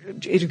see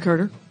Agent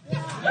Carter?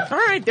 All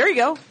right, there you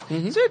go.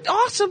 Mm-hmm.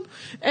 Awesome.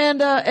 And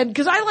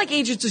because I like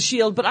Agents of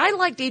S.H.I.E.L.D., but I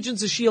liked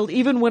Agents of S.H.I.E.L.D.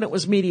 even when it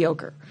was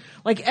mediocre.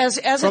 Like, as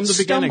From it the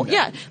beginning.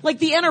 Yeah, like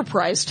the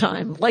Enterprise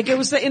time. Like, it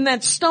was in that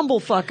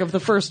stumblefuck of the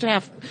first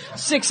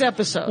 6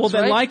 episodes. Well,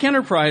 then, right? like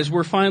Enterprise,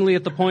 we're finally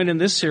at the point in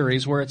this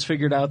series where it's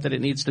figured out that it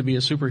needs to be a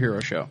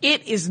superhero show.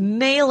 It is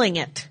nailing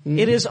it. Mm-hmm.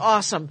 It is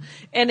awesome.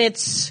 And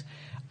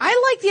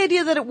I like the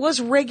idea that it was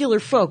regular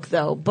folk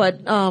though,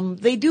 but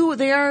they're doing more.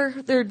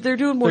 They're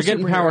getting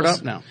superheroes. powered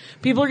up now.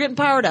 People are getting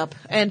powered up,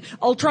 and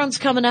Ultron's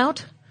coming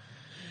out.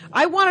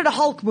 I wanted a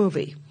Hulk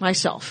movie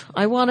myself.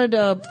 But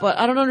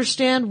I don't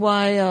understand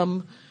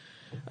why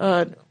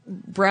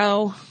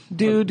Brow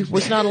Dude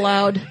was not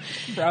allowed.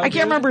 I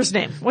can't remember his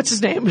name. What's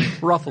his name?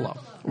 Ruffalo.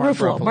 Mark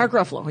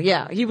Ruffalo.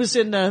 Yeah, he was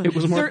in it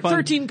was more fun.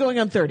 13 going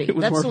on 30.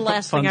 That's the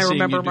last thing I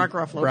remember Mark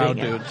Ruffalo Brow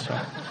being Dude. in.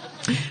 So.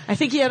 I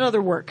think he had other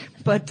work,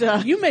 but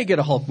you may get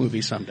a Hulk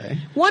movie someday.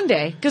 One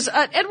day, because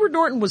Edward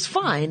Norton was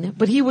fine,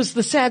 but he was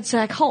the sad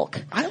sack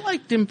Hulk. I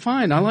liked him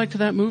fine. I liked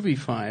that movie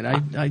fine.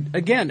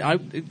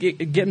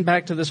 Getting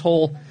back to this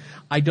whole,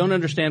 I don't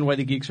understand why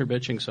the geeks are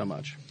bitching so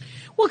much.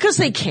 Well, because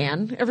they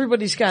can.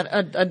 Everybody's got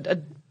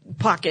a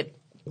pocket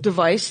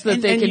device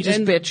that they can just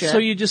bitch at. So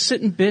you just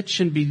sit and bitch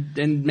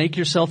and make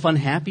yourself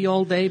unhappy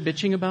all day,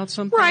 bitching about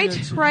something. Right.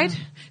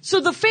 So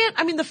the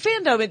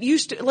fandom, it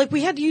used to, like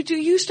you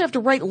used to have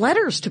to write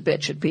letters to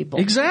bitch at people.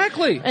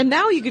 Exactly. And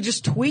now you could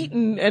just tweet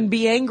and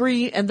be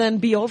angry and then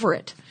be over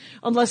it.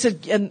 Unless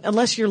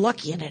you're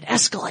lucky and it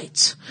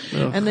escalates.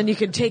 Ugh. And then you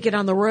can take it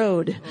on the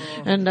road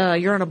and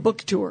you're on a book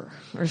tour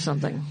or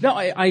something. No,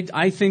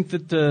 I think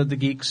that the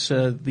geeks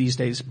these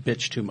days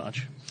bitch too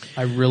much.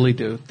 I really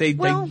do.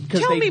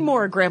 Tell me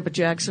more, Grandpa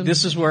Jackson.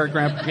 This is where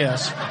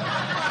yes.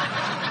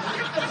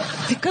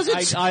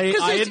 Because I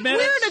admit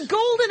we're in a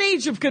golden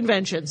age of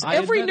conventions.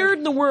 Every nerd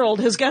in the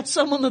world has got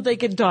someone that they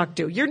can talk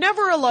to. You're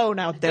never alone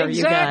out there,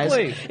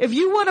 exactly. You guys. If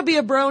you want to be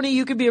a brony,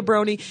 you can be a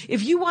brony.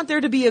 If you want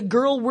there to be a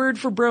girl word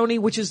for brony,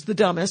 which is the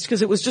dumbest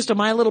because it was just a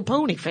My Little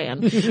Pony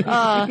fan,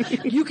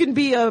 you can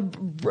be a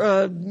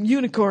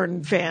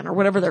unicorn fan or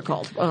whatever they're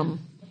called.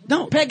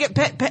 No.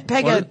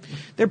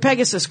 They're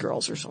Pegasus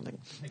girls or something.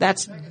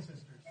 That's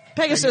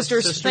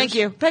Pegasisters. Thank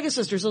you.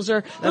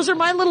 Pegasisters. Those are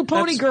My Little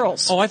Pony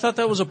girls. Oh, I thought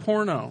that was a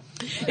porno.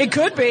 It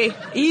could be.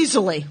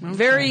 Easily. Okay.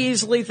 Very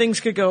easily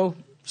things could go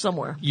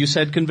somewhere. You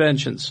said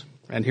conventions.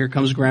 And here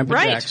comes Grandpa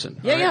Jackson.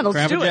 Yeah, let's do it.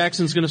 Grandpa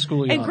Jackson's going to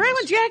school you. And Grandma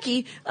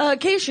Jackie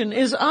Cation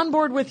is on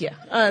board with you.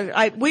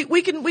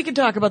 We can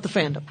talk about the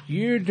fandom.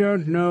 You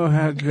don't know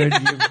how good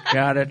you've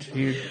got it.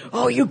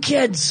 You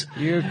kids.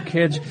 You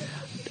kids.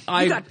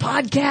 You got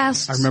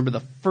podcasts. I remember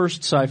the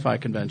first sci-fi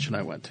convention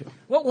I went to.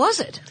 What was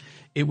it?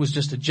 It was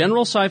just a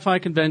general sci-fi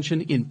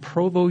convention in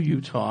Provo,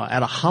 Utah,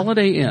 at a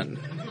Holiday Inn.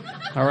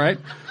 All right?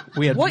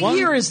 We had What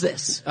year is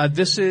this?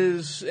 This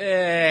is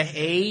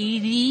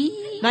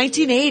 80?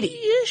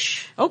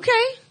 1980-ish.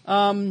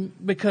 Okay.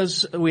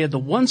 Because we had the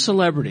one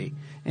celebrity,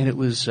 and it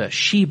was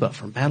Sheba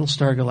from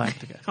Battlestar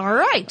Galactica. All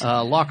right.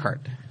 Lockhart.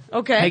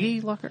 Okay.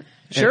 Peggy Lockhart?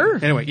 Sure.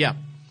 Anyway, yeah.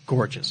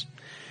 Gorgeous.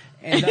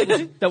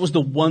 And that was the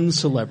one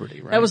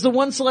celebrity, right? That was the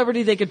one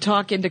celebrity they could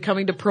talk into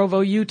coming to Provo,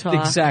 Utah.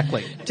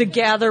 Exactly. To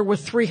gather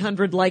with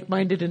 300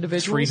 like-minded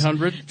individuals.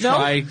 300? No?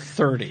 Try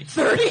 30.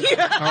 30?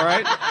 All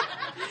right?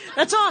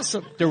 That's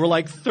awesome. There were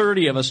like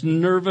 30 of us,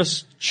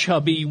 nervous,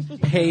 chubby,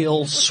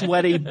 pale,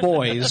 sweaty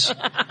boys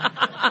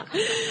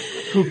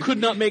who could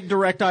not make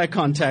direct eye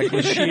contact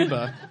with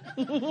Sheba.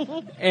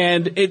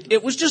 And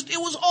it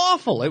was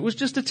awful. It was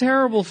just a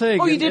terrible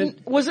thing. Oh, you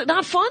didn't? Was it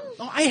not fun?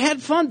 I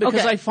had fun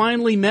because I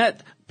finally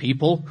met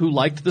people who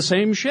liked the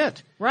same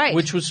shit. Right.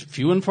 Which was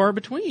few and far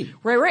between.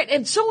 Right.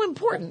 And so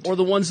important. Or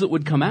the ones that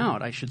would come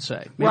out, I should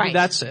say. Maybe right.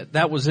 That's it.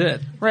 That was it.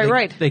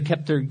 Right. They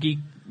kept their geek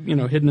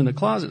hidden in a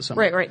closet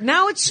somewhere. Right.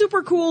 Now it's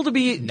super cool to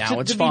be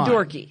It's be fine.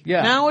 dorky.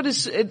 Yeah. Now it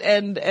is,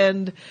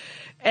 and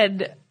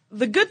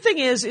the good thing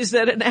is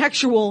that an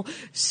actual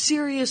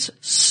serious,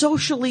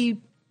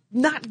 socially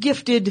not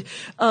gifted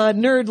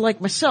nerd like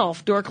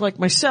myself, dork like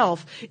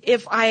myself,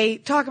 if I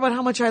talk about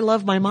how much I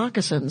love my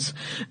moccasins,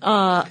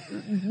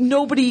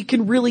 nobody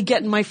can really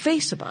get in my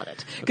face about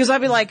it. Because I'd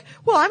be like,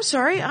 well, I'm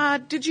sorry,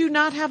 did you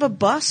not have a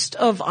bust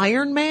of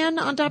Iron Man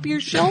on top of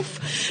your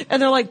shelf?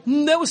 And they're like,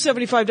 that was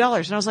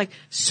 $75. And I was like,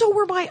 so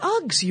were my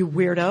Uggs, you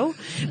weirdo.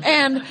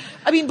 And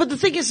I mean, but the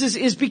thing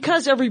is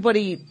because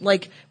everybody,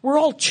 like, we're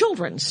all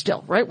children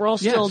still, right? We're all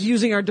still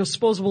using our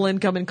disposable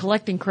income and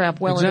collecting crap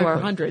well into our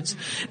hundreds.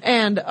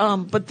 And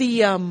but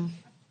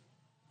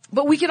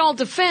we can all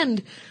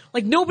defend,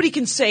 like, nobody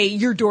can say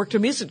your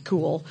dorkdom isn't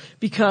cool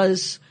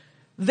because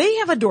they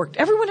have a dork.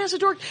 Everyone has a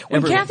dork.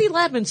 When Kathy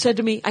Ladman said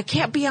to me, I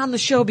can't be on the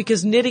show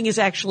because knitting is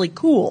actually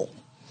cool,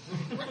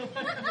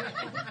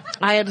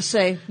 I had to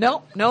say,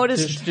 no, it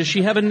isn't. Does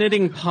she have a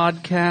knitting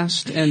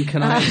podcast, and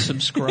can I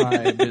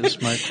subscribe is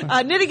my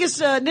question. Knitting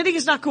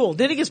is not cool.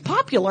 Knitting is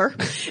popular,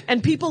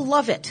 and people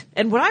love it.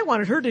 And what I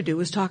wanted her to do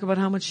was talk about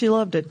how much she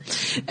loved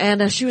it.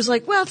 And she was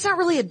like, well, it's not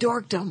really a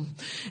dorkdom.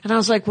 And I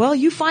was like, well,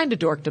 you find a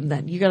dorkdom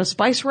then. You got a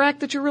spice rack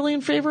that you're really in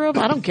favor of?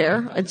 I don't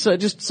care. It's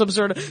just some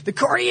sort of, the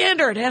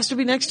coriander, it has to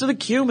be next to the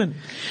cumin.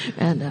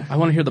 And I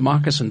want to hear the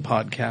Moccasin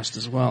podcast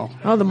as well.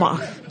 Oh,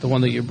 the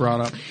one that you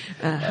brought up.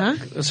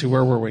 Let's see,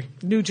 where were we?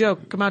 New joke.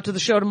 Come out to the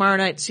show tomorrow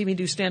night. See me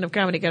do stand-up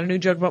comedy. Got a new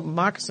joke about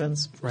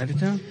moccasins. Write it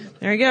down.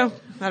 There you go.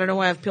 I don't know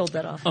why I've peeled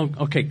that off. Oh,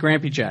 okay.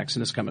 Grampy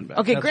Jackson is coming back.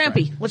 Okay, That's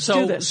Grampy. right. Let's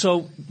do this.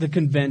 So the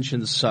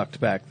conventions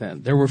sucked back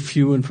then. There were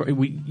few and far.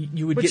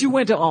 You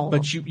went to all of them.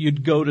 But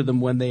you'd go to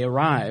them when they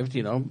arrived,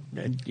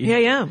 And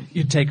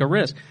you'd take a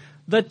risk.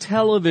 The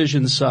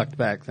television sucked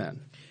back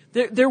then.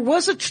 There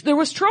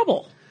was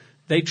trouble.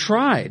 They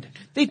tried.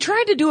 They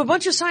tried to do a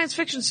bunch of science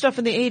fiction stuff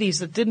in the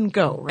 80s that didn't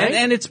go, right?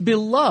 And it's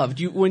beloved.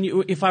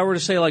 If I were to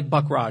say like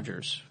Buck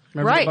Rogers.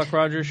 Remember the Buck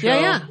Rogers show?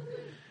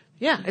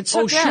 Yeah, it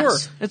sucked ass. Sure.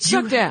 It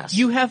sucked ass.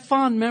 You have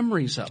fond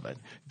memories of it.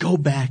 Go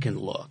back and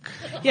look.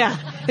 Yeah.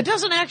 It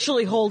doesn't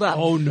actually hold up.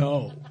 Oh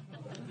no.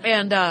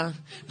 And,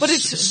 but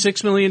it's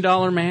 $6 Million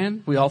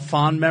Man. We all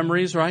fond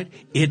memories, right?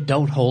 It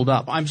don't hold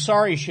up. I'm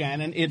sorry,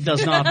 Shannon. It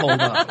does not hold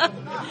up.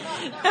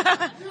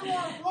 You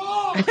are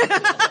wrong.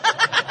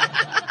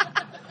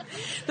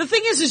 The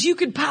thing is you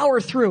could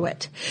power through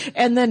it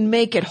and then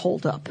make it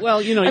hold up.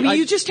 Well,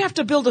 you just have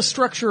to build a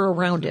structure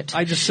around it.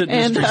 I just sit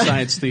in Mystery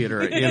Science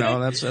Theater,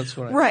 that's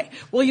what I... Right.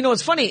 Well,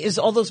 what's funny is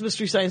all those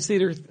Mystery Science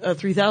Theater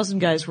 3000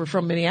 guys were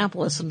from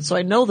Minneapolis, and so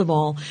I know them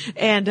all.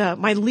 And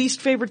my least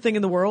favorite thing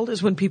in the world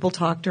is when people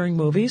talk during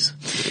movies.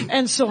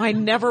 And so I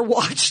never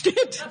watched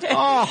it.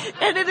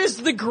 And it is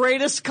the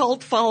greatest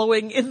cult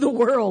following in the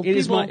world.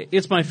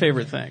 It's my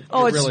favorite thing.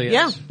 Oh, it really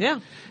is. Yeah.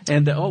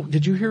 And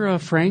did you hear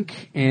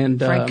Frank and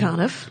Frank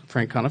Conniff?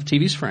 Frank Conniff,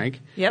 TV's Frank.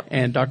 Yep.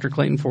 And Dr.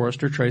 Clayton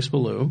Forrester, Trace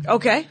Ballou.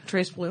 Okay,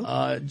 Trace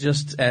Ballou.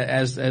 Just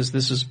as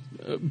this is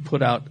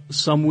put out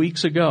some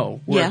weeks ago,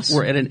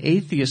 we're at an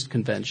atheist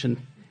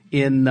convention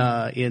in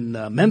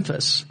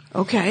Memphis.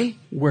 Okay.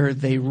 Where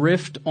they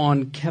riffed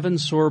on Kevin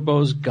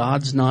Sorbo's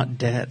 "God's Not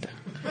Dead."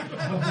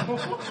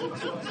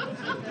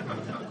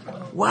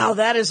 Wow,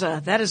 that is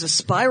a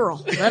spiral.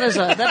 That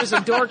is a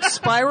dork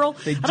spiral.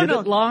 They did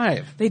it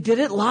live. They did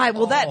it live.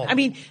 Well,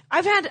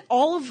 I've had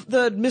all of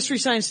the Mystery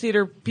Science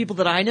Theater people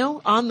that I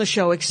know on the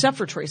show except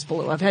for Trace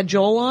Ballou. I've had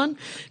Joel on,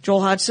 Joel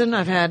Hudson.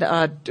 I've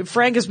had,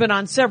 Frank has been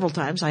on several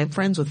times. I have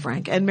friends with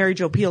Frank, and Mary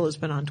Jo Peele has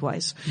been on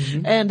twice.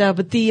 Mm-hmm. And,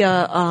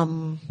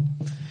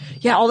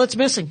 all that's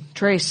missing,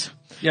 Trace.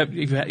 Yep,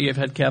 you've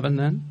had Kevin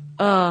then?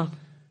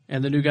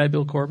 And the new guy,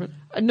 Bill Corbett?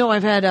 No,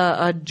 I've had,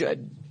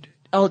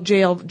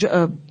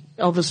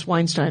 Elvis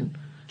Weinstein.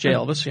 J.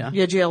 Elvis, yeah.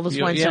 Yeah, J.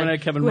 Elvis Weinstein. You haven't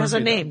had Kevin who Murphy, has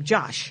a name,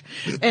 Josh.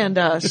 And,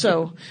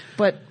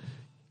 but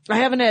I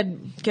haven't had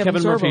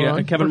Kevin Murphy.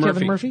 on. Kevin Murphy.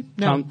 Kevin Murphy?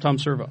 No. Tom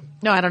Servo.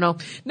 No, I don't know.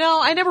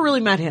 No, I never really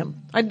met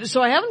him.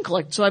 So I haven't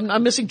collected. So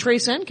I'm missing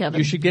Trace and Kevin.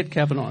 You should get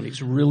Kevin on.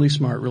 He's really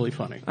smart, really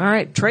funny. All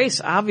right.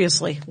 Trace,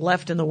 obviously,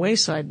 left in the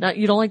wayside. Now,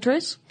 you don't like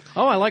Trace?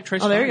 Oh, I like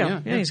Trace. Oh, there you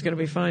go. Yeah, he's going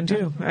to be fine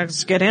too.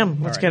 Let's get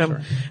him. Let's get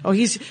him.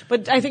 Sorry.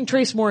 But I think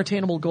Trace more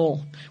attainable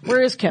goal.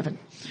 Where is Kevin?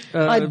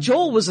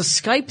 Joel was a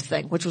Skype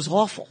thing, which was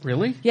awful.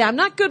 Really? Yeah, I'm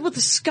not good with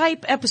the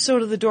Skype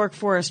episode of the Dork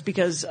Forest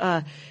because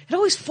it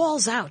always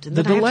falls out, and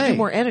then I have to do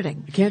more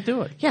editing. You can't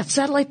do it. Yeah, it's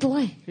satellite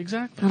delay.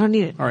 Exactly. I don't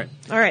need it. All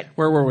right.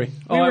 Where were we?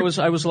 I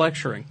was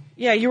lecturing.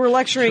 Yeah, you were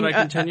lecturing. Should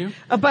I continue?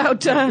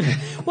 About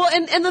well,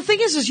 and the thing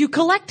is you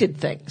collected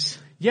things.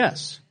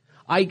 Yes,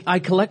 I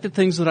collected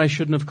things that I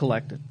shouldn't have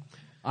collected.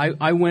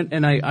 I went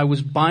and I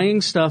was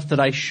buying stuff that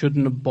I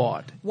shouldn't have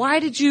bought. Why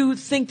did you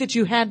think that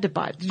you had to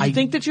buy? Did you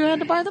think that you had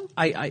to buy them?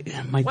 Why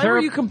were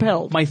you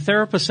compelled? My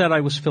therapist said I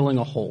was filling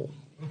a hole.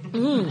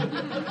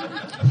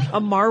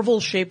 A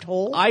Marvel-shaped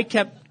hole? I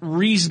kept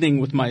reasoning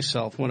with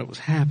myself when it was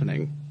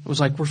happening. It was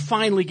like, we're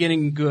finally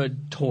getting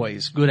good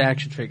toys, good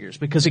action figures.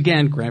 Because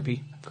again,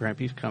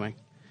 Grampy's coming.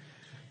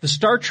 The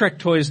Star Trek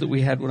toys that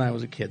we had when I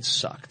was a kid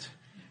sucked.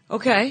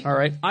 Okay. All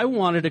right. I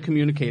wanted a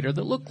communicator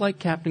that looked like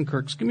Captain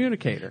Kirk's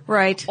communicator.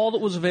 Right. All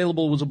that was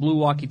available was a blue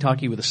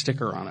walkie-talkie with a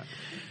sticker on it.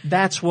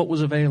 That's what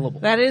was available.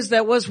 That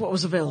was what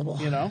was available.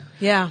 You know?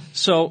 Yeah.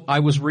 So I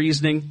was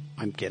reasoning,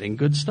 I'm getting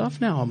good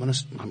stuff now. I'm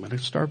gonna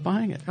start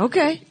buying it.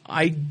 Okay.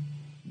 I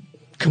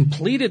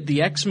completed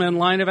the X-Men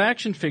line of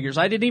action figures.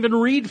 I didn't even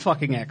read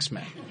fucking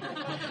X-Men.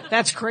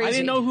 That's crazy. I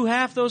didn't know who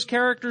half those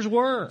characters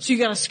were. So you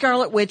got a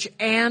Scarlet Witch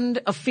and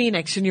a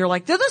Phoenix, and you're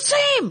like, they're the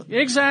same.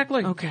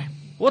 Exactly. Okay.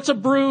 What's a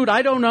Brood?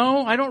 I don't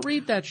know. I don't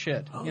read that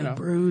shit.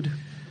 Brood.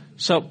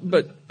 So,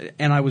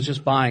 and I was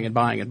just buying and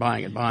buying and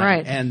buying and buying.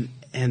 Right.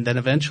 And then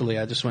eventually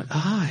I just went,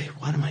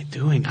 what am I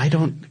doing? I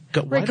don't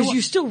go. Right, because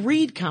you still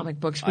read comic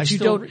books, but you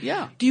still, don't.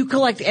 Yeah. Do you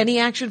collect any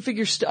action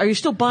figures? Are you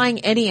still buying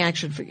any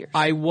action figures?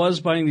 I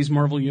was buying these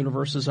Marvel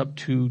Universes up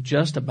to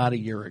just about a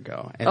year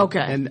ago. And,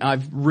 Okay. And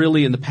I've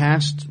really, in the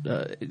past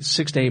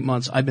 6 to 8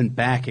 months, I've been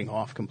backing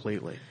off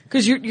completely.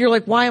 Because you're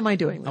like, why am I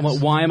doing this? I'm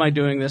like, why am I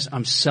doing this?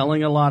 I'm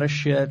selling a lot of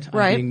shit.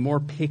 Right. I'm being more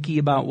picky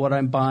about what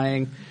I'm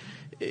buying.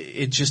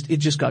 It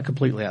just got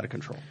completely out of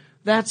control.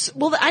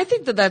 I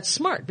think that's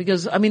smart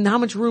because, I mean, how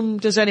much room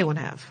does anyone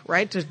have,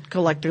 right, to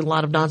collect a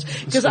lot of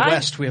nonsense? Because the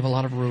West, we have a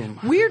lot of room.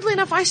 Weirdly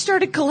enough, I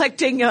started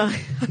collecting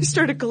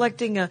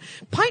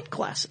pint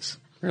glasses.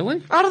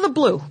 Really? Out of the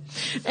blue.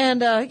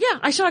 And,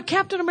 I saw a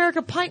Captain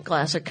America pint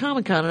glass at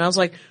Comic-Con and I was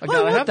like, I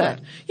want that.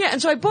 Yeah,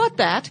 and so I bought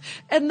that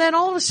and then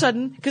all of a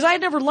sudden, because I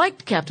had never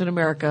liked Captain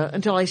America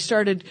until I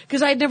started,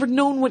 because I had never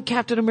known what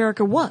Captain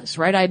America was,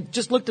 right? I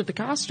just looked at the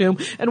costume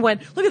and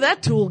went, look at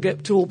that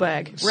tool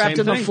bag wrapped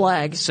in the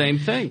flag. Same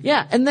thing.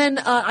 Yeah, and then,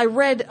 I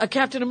read a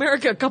Captain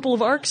America, a couple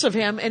of arcs of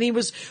him and he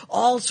was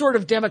all sort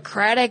of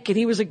democratic and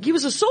he was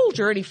a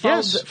soldier and he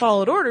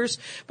followed orders,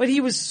 but he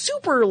was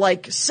super,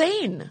 like,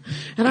 sane.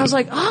 And I was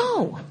like,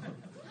 oh,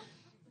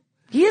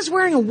 he is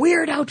wearing a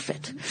weird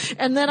outfit.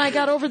 And then I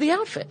got over the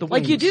outfit,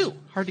 like you do.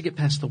 Hard to get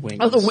past the wings.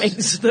 Oh, the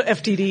wings, the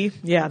FTD.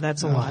 Yeah,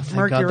 that's a lot. Thank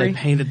Mercury. God they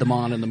painted them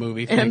on in the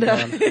movie. Thank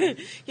God.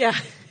 Yeah.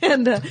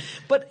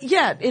 But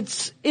yeah,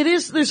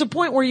 there's a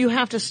point where you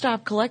have to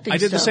stop collecting I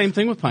did stuff. the same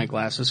thing with pint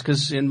glasses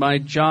because in my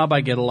job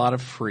I get a lot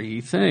of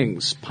free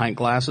things. Pint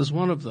glass is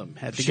one of them.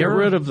 Had to get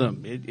rid of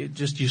them.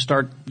 You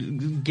start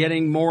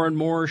getting more and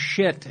more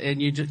shit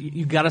and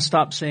you got to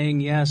stop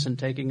saying yes and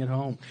taking it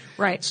home.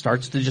 Right. It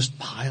starts to just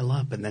pile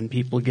up and then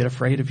people get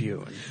afraid of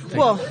you.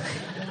 Well,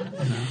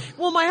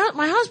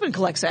 my husband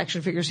collects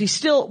action figures.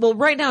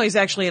 Right now he's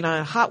actually in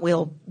a Hot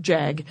Wheel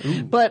Jag.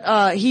 Ooh.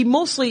 But,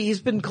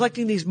 he's been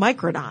collecting these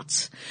Micronauts.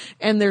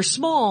 And they're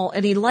small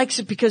and he likes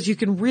it because you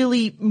can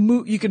really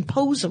you can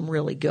pose them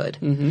really good.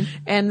 Mm-hmm.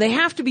 And they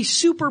have to be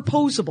super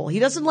posable. He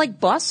doesn't like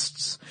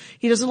busts.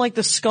 He doesn't like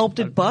the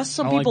sculpted busts.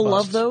 Some people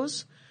love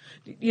those.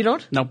 You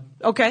don't? Nope.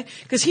 Okay.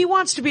 Cause he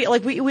wants to be,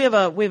 like, we have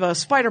a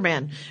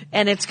Spider-Man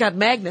and it's got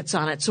magnets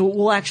on it so it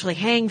will actually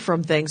hang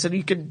from things and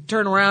you can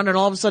turn around and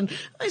all of a sudden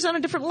he's on a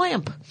different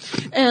lamp.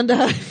 And,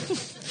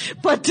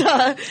 but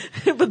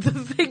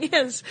the thing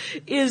is,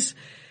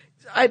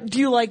 do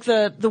you like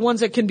the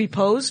ones that can be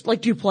posed?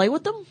 Like, do you play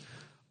with them?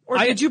 Or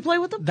did you play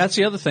with them? That's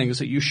the other thing is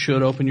that you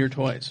should open your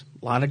toys.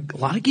 A lot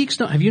of geeks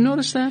don't. Have you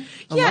noticed that?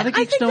 A lot of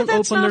geeks don't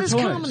that's open not their as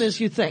toys. common as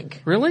you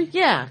think. Really?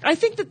 Yeah. I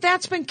think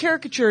that's been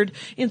caricatured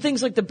in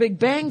things like the Big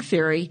Bang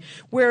Theory,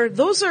 where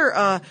those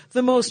are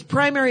the most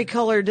primary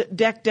colored,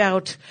 decked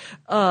out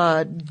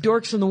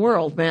dorks in the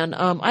world, man.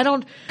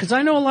 Because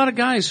I know a lot of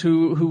guys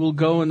who will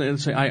go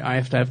and say, I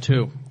have to have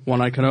two. One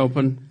I can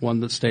open, one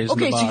that stays in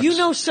the box. Okay, so you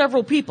know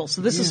several people,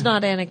 so this is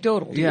not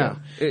anecdotal. Yeah.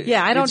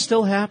 It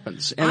still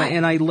happens.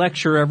 And I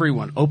lecture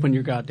everyone, open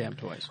your goddamn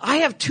toys. I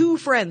have two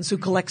friends who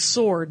collect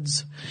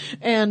swords.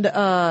 And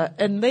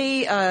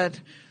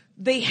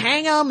they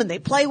hang them and they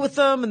play with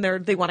them and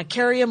they want to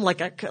carry them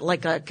like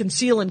a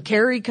conceal and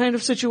carry kind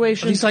of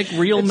situation. Are these like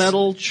real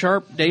metal,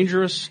 sharp,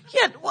 dangerous?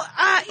 Yeah, well,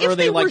 if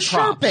they were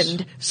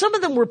sharpened, some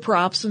of them were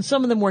props and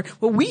some of them were,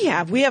 what we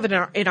have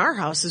in our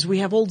houses, we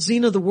have old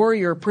Xena the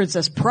Warrior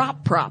Princess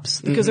props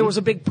because there was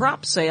a big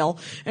prop sale.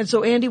 And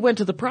so Andy went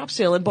to the prop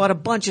sale and bought a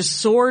bunch of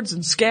swords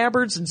and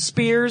scabbards and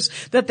spears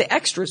that the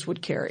extras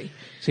would carry.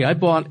 See, I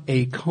bought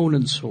a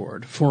Conan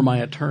sword for my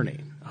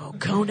attorney. Oh,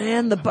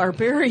 Conan the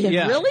Barbarian,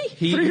 really?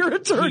 For your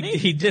attorney?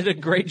 He did a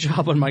great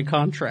job on my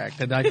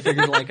contract, and I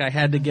figured I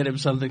had to get him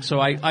something. So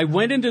I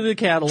went into the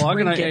catalog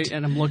and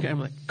I'm looking. I'm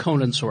like,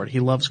 Conan sword.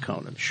 He loves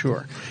Conan.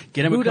 Sure,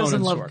 get him a Conan sword. Who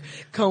doesn't love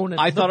Conan?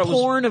 I thought it was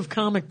porn of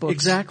comic books.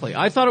 Exactly.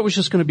 I thought it was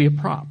just going to be a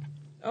prop.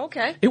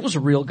 Okay. It was a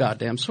real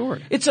goddamn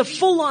sword. It's a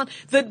full-on.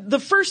 The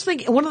first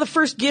thing, one of the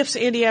first gifts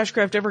Andy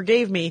Ashcraft ever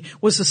gave me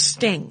was a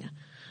Sting.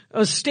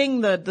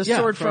 Sting, the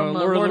sword from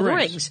Lord of the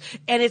Rings.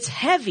 And it's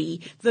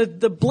heavy.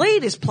 The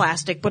blade is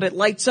plastic, but it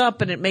lights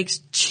up and it makes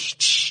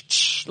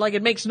like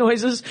it makes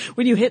noises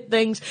when you hit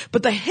things.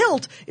 But the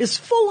hilt is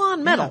full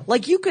on metal. Yeah.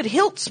 Like you could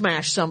hilt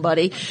smash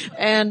somebody.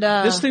 And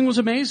this thing was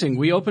amazing.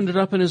 We opened it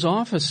up in his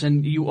office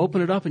and you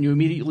open it up and you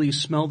immediately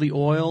smell the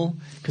oil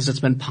because it's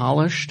been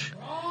polished.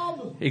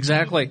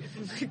 exactly.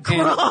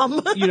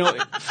 Crumb.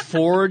 And,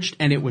 forged,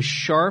 and it was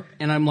sharp,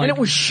 and I'm like... And it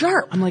was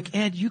sharp. I'm like,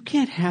 Ed, you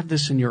can't have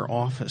this in your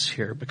office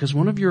here, because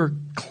one of your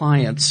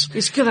clients...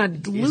 Is gonna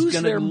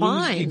lose their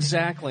mind.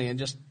 Exactly, and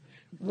just...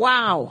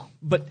 Wow.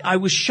 But I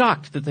was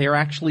shocked that they are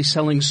actually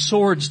selling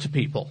swords to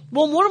people.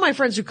 Well, one of my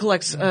friends who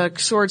collects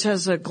swords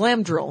has a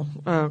glam drill.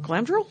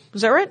 Glam drill?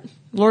 Is that right?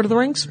 Lord of the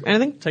Rings?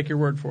 Anything? Take your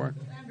word for it.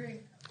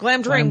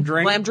 Glamdring.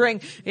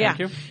 Glamdring. Yeah. Thank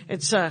you.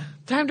 It's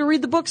time to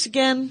read the books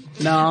again.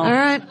 No. All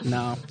right.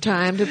 No.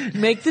 Time to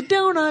make the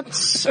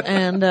donuts.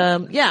 And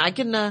I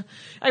can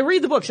I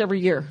read the books every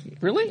year.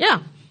 Really? Yeah.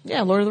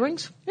 Yeah, Lord of the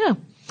Rings. Yeah.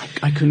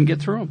 I couldn't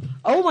get through them.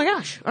 Oh my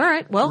gosh. All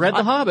right. Well, Read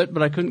The Hobbit,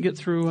 but I couldn't get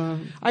through.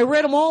 I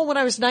read them all when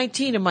I was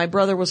 19, and my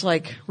brother was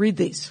like, "Read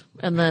these,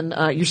 and then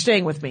you're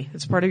staying with me.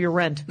 It's part of your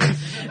rent."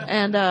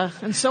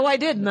 and so I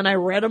did, and then I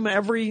read them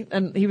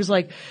and he was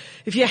like,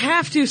 "If you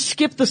have to,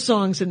 skip the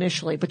songs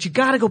initially, but you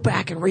got to go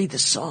back and read the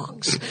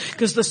songs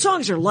because the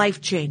songs are life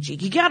changing.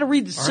 You got to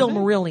read the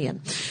Silmarillion."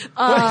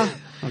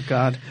 Oh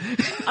God.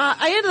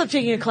 I ended up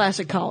taking a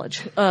class at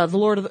college.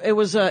 It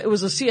was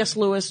a C.S.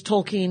 Lewis,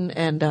 Tolkien,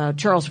 and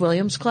Charles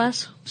Williams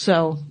class.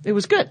 So it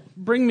was good.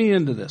 Bring me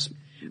into this.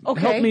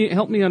 Okay.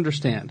 Help me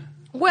understand.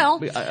 Well,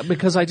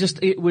 because I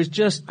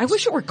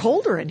wish it were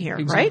colder in here,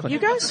 Exactly. right? You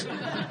guys?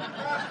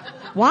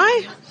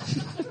 Why?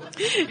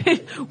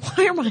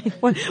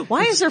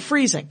 Why is there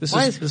freezing? This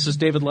is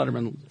David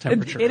Letterman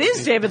temperature. It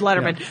is David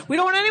Letterman. Yeah. We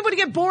don't want anybody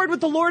to get bored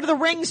with the Lord of the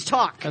Rings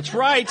talk. That's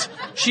right.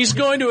 She's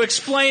going to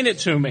explain it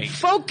to me.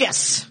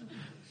 Focus.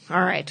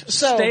 All right.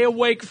 So stay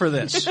awake for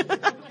this.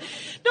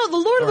 No, the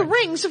Lord of the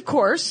Rings, of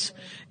course,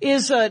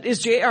 is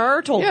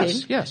J.R.R.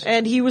 Tolkien. Yes.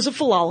 And he was a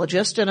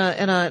philologist and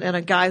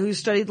a guy who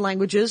studied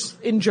languages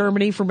in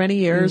Germany for many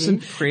years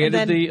and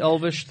created the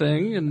Elvish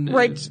thing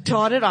and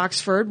taught at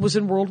Oxford, was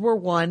in World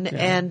War I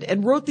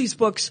and wrote these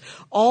books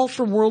all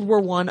from World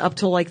War I up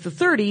to like the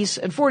 30s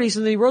and 40s,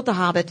 and then he wrote The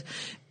Hobbit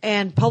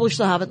and published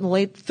The Hobbit in the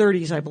late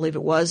 30s, I believe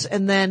it was,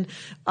 and then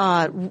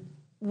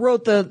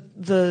wrote the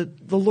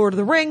Lord of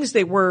the Rings.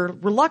 They were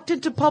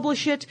reluctant to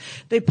publish it.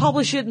 They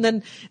published it, and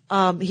then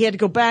he had to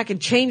go back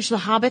and change The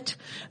Hobbit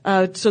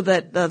so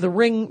that the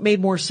ring made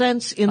more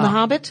sense in The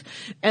Hobbit.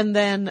 And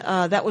then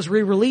that was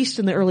re-released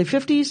in the early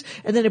 50s,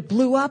 and then it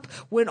blew up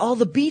when all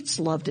the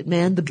Beats loved it,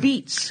 man. The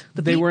Beats.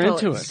 They were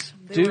into it.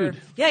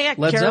 Dude. Yeah.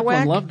 Led Kerouac.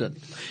 Zeppelin loved it.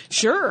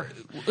 Sure.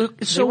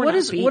 So what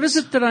is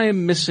it that I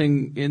am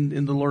missing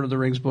in the Lord of the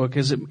Rings book?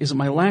 Is it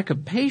my lack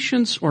of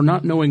patience or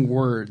not knowing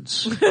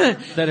words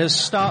that has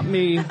stopped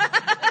me?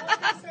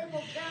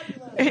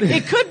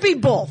 It could be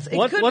both.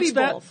 What's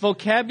that? Both.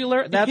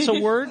 Vocabulary? That's a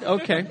word?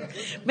 Okay.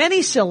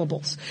 Many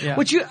syllables. Yeah.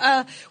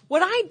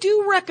 What I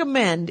do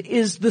recommend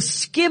is the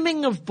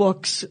skimming of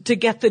books to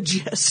get the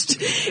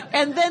gist,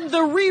 and then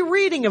the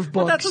rereading of books.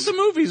 Well, that's what the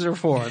movies are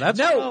for.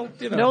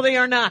 No, they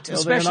are not. No,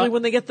 especially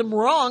when they get them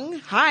wrong.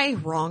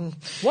 Wrong.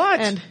 What?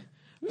 And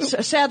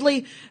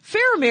sadly,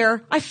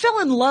 Faramir. I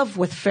fell in love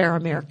with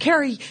Faramir.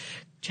 Carrie.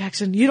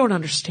 Jackson, you don't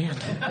understand.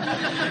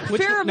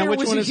 Faramir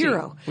was a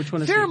hero. Which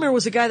one is Faramir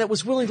was a guy that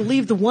was willing to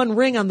leave the One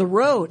Ring on the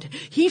road.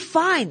 He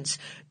finds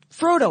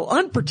Frodo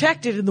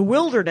unprotected in the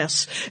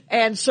wilderness,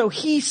 and so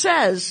he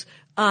says,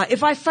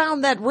 if I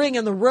found that ring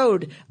on the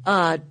road,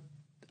 I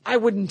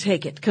wouldn't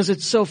take it because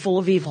it's so full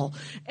of evil.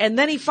 And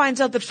then he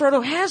finds out that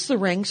Frodo has the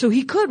ring, so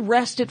he could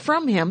wrest it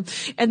from him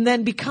and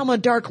then become a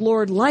Dark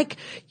Lord like,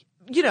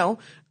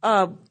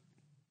 Sauron,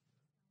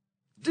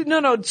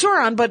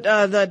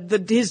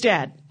 but his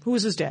dad. Who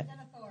was his dad?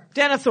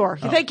 Denethor.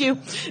 Oh. Thank you.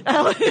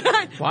 Wow.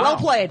 Well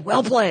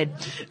played.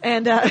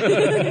 And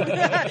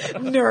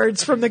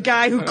nerds from the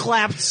guy who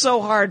clapped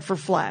so hard for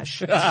Flash.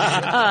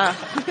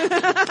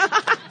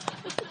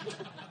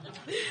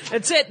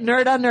 That's it.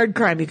 Nerd on nerd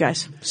crime, you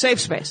guys. Safe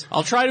space.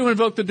 I'll try to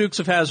invoke the Dukes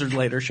of Hazzard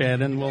later,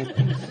 Shannon. We'll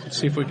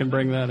see if we can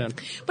bring that in.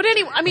 But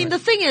anyway, I mean, the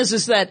thing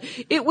is that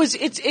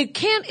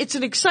it's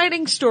an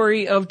exciting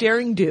story of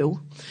daring do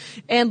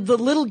and the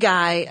little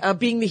guy,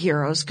 being the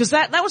heroes. Cause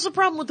that was the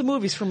problem with the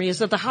movies for me, is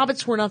that the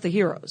hobbits were not the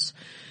heroes.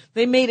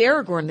 They made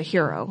Aragorn the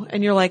hero,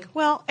 and you're like,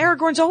 well,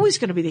 Aragorn's always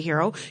going to be the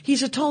hero.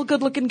 He's a tall,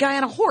 good-looking guy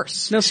on a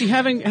horse. Now, see,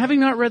 having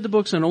not read the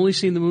books and only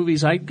seen the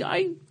movies, I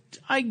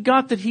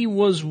got that he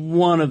was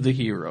one of the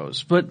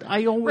heroes, but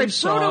I always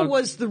saw Frodo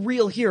was the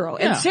real hero,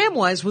 and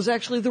Samwise was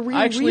actually the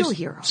real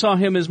hero. Saw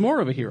him as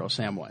more of a hero,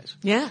 Samwise.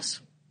 Yes.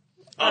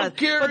 But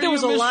there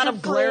was a lot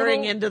of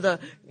glaring into the.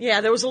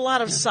 Yeah, there was a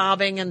lot of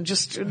sobbing and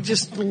just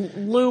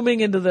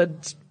looming into the.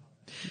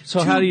 So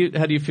how do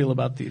you feel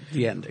about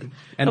the ending,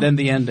 and then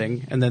the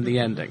ending, and then the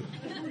ending?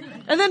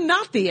 And then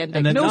not the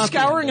ending. No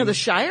scouring of the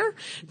Shire?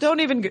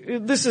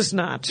 This is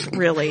not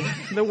really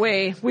the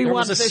way we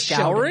want this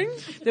scouring?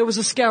 There was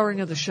a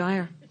scouring of the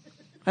Shire.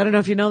 I don't know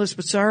if you know this,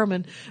 but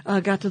Saruman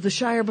got to the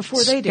Shire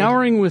before they did.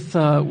 Scouring with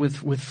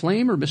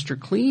Flame or Mr.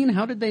 Clean?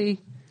 How did they...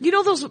 You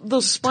know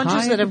those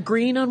sponges that have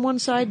green on one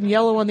side and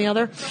yellow on the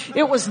other?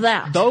 It was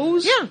that.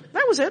 Those? Yeah,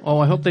 that was it. Oh,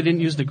 I hope they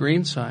didn't use the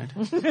green side.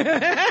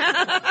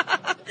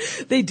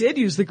 They did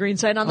use the green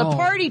side on the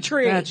party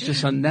tree. That's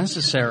just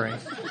unnecessary.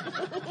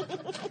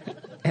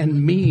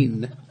 And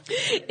mean.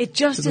 It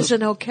just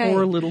isn't okay.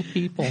 Poor little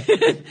people.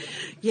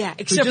 Yeah,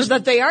 except for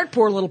that they aren't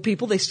poor little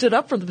people. They stood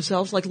up for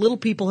themselves like little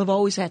people have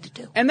always had to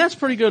do. And that's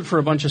pretty good for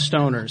a bunch of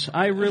stoners.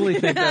 I really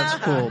think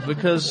that's cool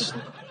because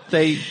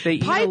they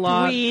eat a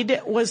lot.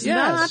 Pipeweed was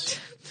Yes.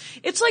 not.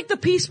 It's like the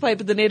peace pipe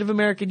of the Native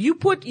American. You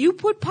put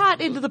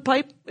pot into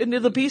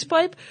the peace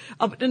pipe,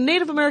 a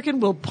Native American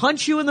will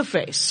punch you in the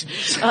face.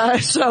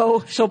 So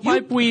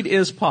pipeweed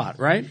is pot,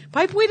 right?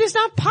 Pipeweed is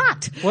not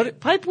pot. What?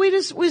 Pipeweed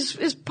is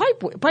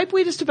pipeweed.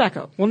 Pipeweed is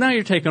tobacco. Well, now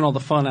you're taking all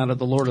the fun out of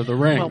the Lord of the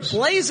Well, Rings.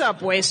 blaze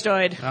up,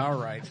 Wastoid. All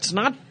right. It's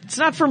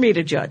not for me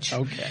to judge.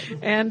 Okay.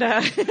 And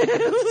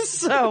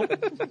so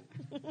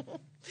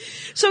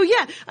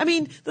yeah, I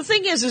mean, the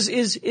thing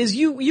is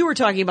you were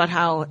talking about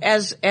how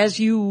as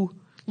you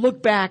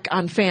look back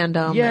on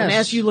fandom, Yes. and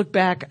as you look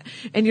back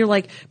and you're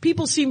like,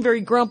 people seem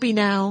very grumpy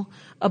now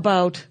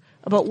about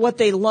what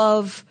they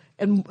love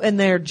and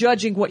they're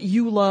judging what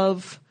you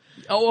love.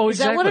 Oh, Is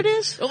that what it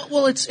is?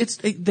 Well,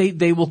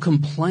 they will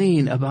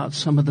complain about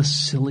some of the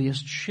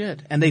silliest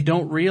shit, and they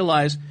don't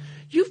realize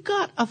you've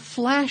got a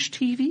Flash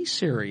TV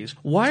series.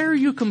 Why are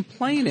you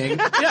complaining?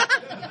 Yeah.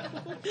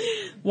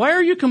 Why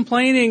are you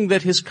complaining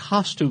that his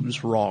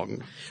costume's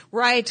wrong?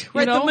 Right.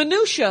 You know? The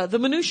minutia.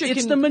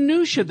 It's the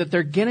minutia that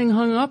they're getting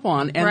hung up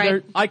on,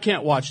 and I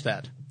can't watch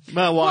that.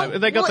 Well, why?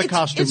 They got the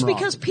costume It's wrong.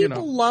 because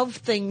people love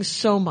things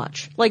so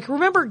much. Like,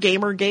 remember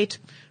Gamergate?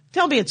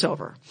 Tell me it's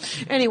over.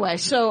 Anyway,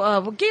 so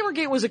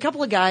Gamergate was a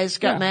couple of guys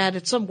got mad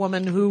at some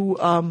woman who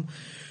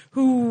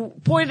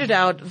pointed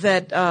out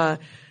that a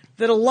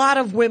lot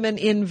of women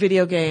in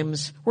video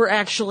games were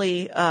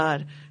actually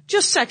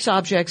just sex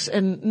objects,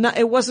 and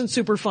it wasn't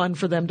super fun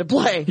for them to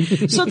play.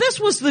 So this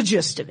was the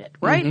gist of it,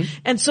 right? Mm-hmm.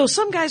 And so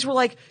some guys were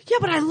like, "Yeah,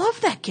 but I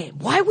love that game.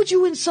 Why would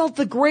you insult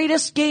the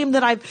greatest game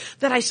that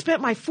I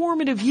spent my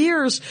formative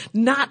years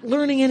not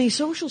learning any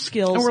social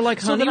skills?" And we're like,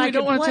 "Honey, we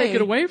don't want to take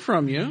it away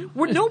from you."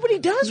 Nobody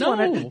does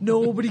want it.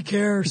 Nobody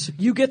cares.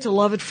 You get to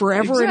love it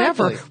forever and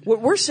ever.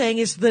 What we're saying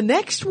is the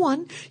next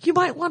one, you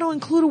might want to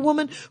include a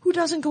woman who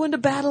doesn't go into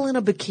battle in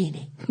a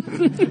bikini.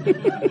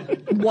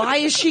 Why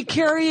is she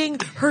carrying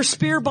her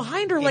spear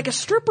behind her like a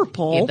stripper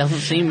pole? It doesn't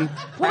seem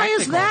Why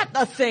is that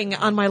a thing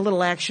on my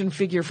little action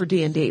figure for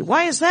D&D?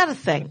 Why is that a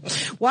thing?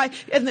 Why?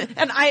 And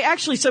I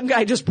actually, some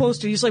guy just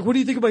posted, he's like, "What do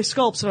you think of my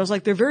sculpts?" And I was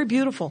like, "They're very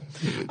beautiful.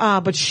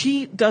 But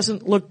she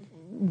doesn't look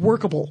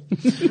workable."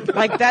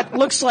 Like, that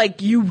looks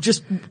like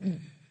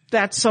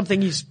that's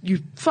something you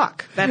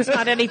fuck. That's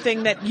not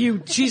anything that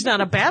she's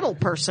not a battle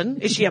person.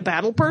 Is she a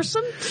battle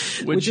person?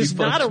 Which is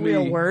not a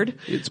real word.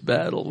 It's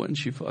battle when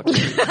she fucks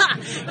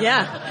me.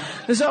 Yeah.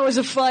 There's always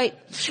a fight.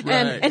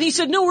 Right. And he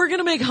said, "No, we're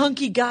gonna make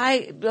hunky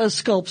guy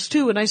sculpts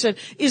too." And I said,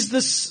 "Is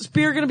the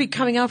spear gonna be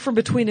coming out from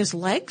between his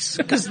legs?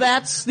 Because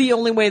that's the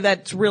only way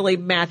that really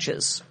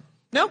matches."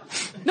 No?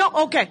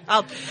 Okay.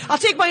 I'll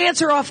take my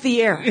answer off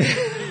the air.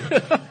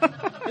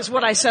 Is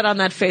what I said on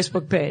that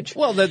Facebook page.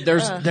 Well,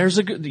 there's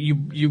a good,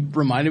 you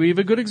reminded me of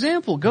a good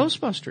example.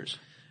 Ghostbusters.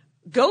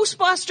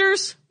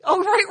 Ghostbusters?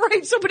 Oh,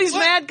 right. Somebody's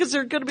mad because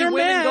they're going to be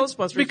women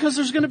Ghostbusters. Because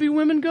there's going to be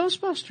women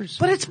Ghostbusters.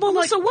 But it's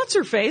Melissa, what's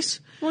her face?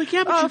 Well,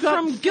 yeah, but you've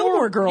got from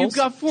Gilmore Girls. You've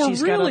got four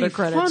She's really got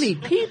other funny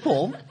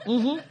people.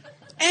 Mm-hmm.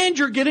 And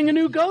you're getting a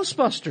new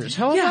Ghostbusters.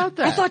 How about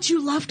that? I thought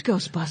you loved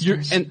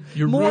Ghostbusters.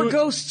 You're more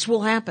ghosts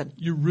will happen.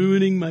 You're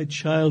ruining my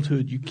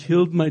childhood. You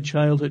killed my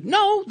childhood.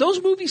 No,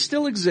 those movies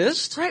still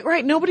exist.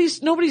 Right. Nobody's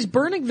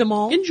burning them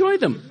all. Enjoy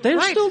them. They're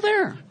still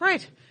there.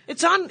 Right.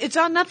 It's on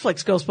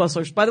Netflix,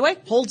 Ghostbusters. By the way,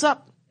 holds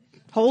up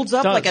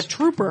like a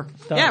trooper.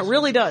 Does. Yeah, it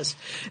really does.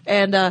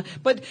 And,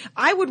 but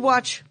I would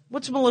watch,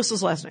 what's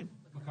Melissa's last name?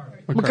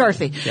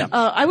 McCarthy. Yeah.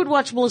 I would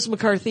watch Melissa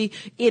McCarthy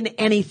in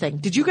anything.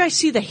 Did you guys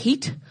see The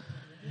Heat?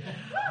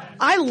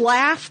 I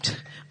laughed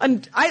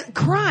and I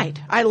cried.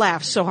 I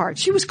laughed so hard.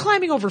 She was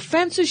climbing over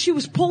fences. She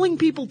was pulling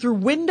people through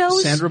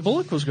windows. Sandra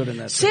Bullock was good in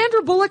that.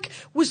 Sandra Bullock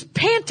was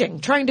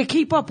panting, trying to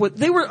keep up with.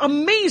 They were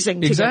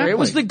amazing together. Exactly. It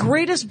was the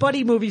greatest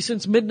buddy movie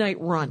since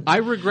Midnight Run. I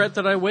regret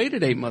that I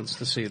waited 8 months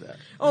to see that.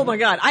 Oh my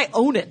God, I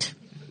own it.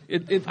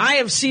 I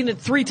have seen it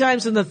 3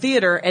 times in the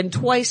theater and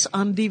twice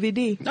on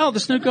DVD. No,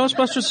 this new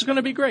Ghostbusters is going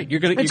to be great.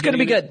 It's going to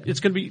be good. It's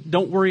going to be.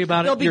 Don't worry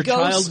about There'll it. be Your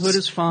ghosts. childhood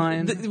is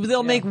fine.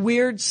 They'll make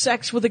weird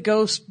sex with a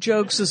ghost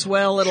jokes as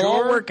well. It'll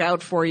all work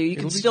out for you. You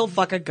can still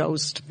fuck a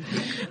ghost.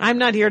 I'm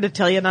not here to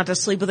tell you not to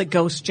sleep with a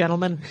ghost,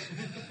 gentlemen.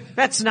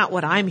 That's not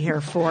what I'm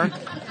here for.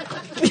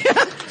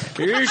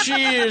 Here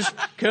she is,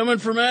 coming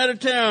from out of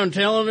town,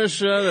 telling us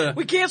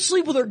we can't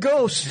sleep with our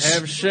ghosts.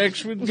 Have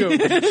sex with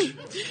ghosts.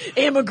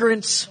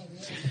 Immigrants.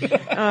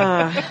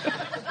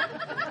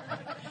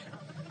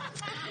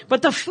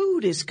 But the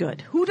food is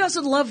good. Who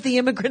doesn't love the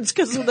immigrants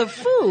because of the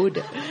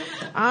food?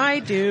 I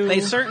do.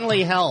 They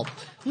certainly helped.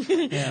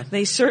 Yeah.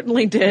 They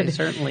certainly did. They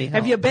certainly helped.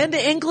 Have you been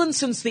to England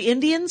since the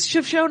Indians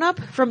have shown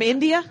up from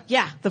India?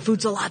 Yeah, the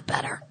food's a lot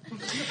better.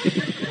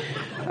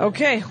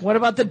 Okay, what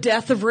about the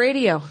death of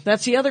radio?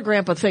 That's the other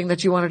grandpa thing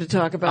that you wanted to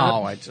talk about.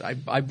 Oh,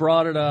 I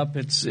brought it up.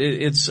 It's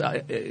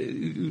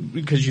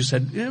because you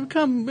said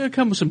come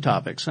with some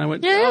topics. And I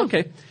went, yeah.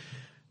 Okay.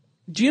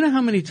 Do you know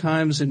how many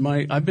times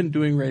I've been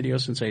doing radio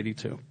since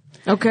 '82,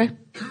 Okay.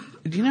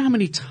 Do you know how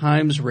many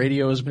times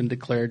radio has been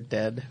declared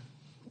dead?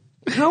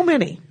 How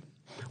many?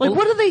 Like,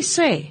 what do they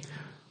say?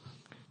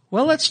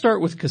 Well, let's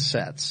start with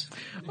cassettes.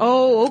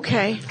 Oh,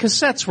 okay.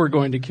 Cassettes were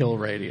going to kill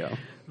radio.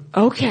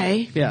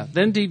 Okay. Yeah.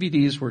 Then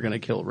DVDs were going to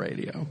kill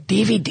radio.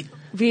 DVD,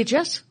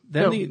 VHS?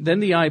 Then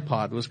the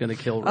iPod was going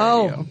to kill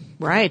radio. Oh,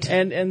 right.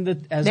 And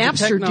as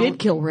Napster did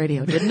kill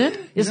radio, didn't it?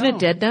 Isn't it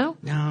dead now?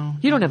 No.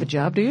 You don't have a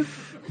job, do you?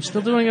 I'm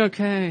still doing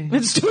okay.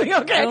 It's doing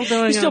okay.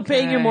 You're still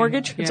paying your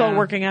mortgage? It's all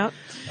working out?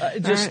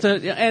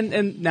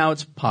 And now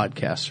it's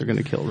podcasts are going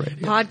to kill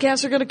radio.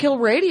 Podcasts are going to kill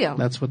radio.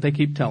 That's what they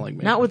keep telling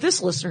me. Not with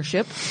this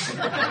listenership.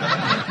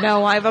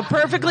 No, I have a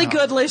perfectly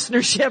good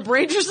listenership.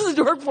 Rangers of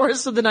the Dork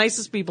Forest are the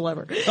nicest people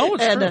ever. Oh,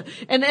 it's true.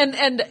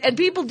 And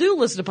people do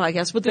listen to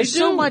podcasts, but there's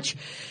so much.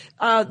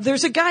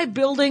 There's a guy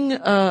building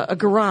a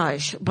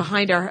garage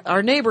behind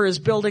our neighbor is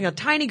building a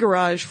tiny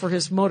garage for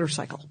his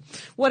motorcycle.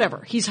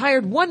 Whatever. He's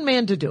hired one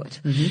man to do it.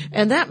 Mm-hmm.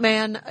 And that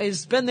man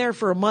has been there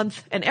for a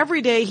month, and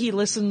every day he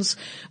listens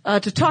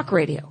to talk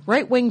radio,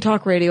 right-wing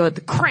talk radio at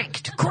the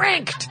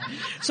Cranked.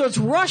 So it's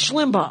Rush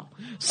Limbaugh.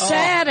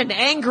 Sad and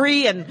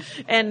angry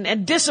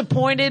and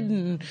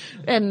disappointed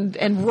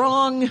and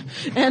wrong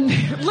and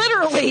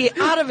literally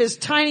out of his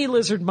tiny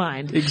lizard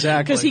mind.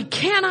 Exactly. Because he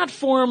cannot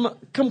form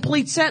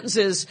complete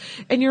sentences,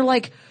 and you're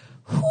like,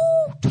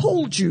 who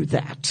told you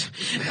that?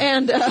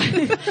 And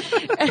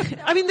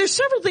I mean, there's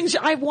several things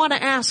I want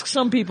to ask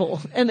some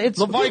people, and it's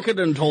the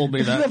Vicodin told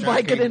me that. The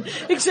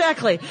Vicodin,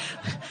 exactly.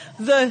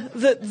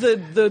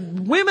 The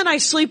women I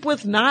sleep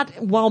with, not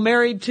while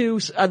married to,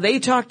 they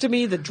talk to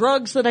me. The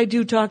drugs that I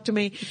do talk to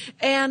me,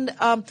 and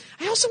I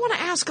also want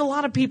to ask a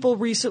lot of people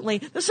recently.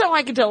 This is how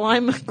I can tell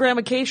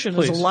Gramication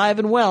is alive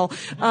and well.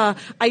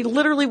 I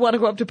literally want to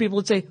go up to people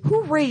and say,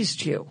 "Who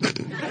raised you?"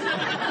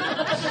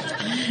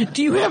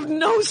 Do you have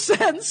no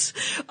sense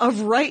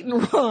of right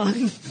and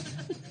wrong?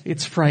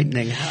 It's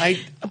frightening. I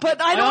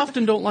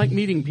often don't like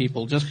meeting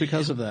people just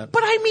because of that.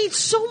 But I meet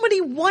so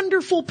many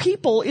wonderful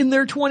people in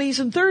their 20s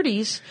and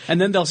 30s. And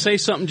then they'll say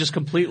something just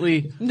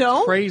completely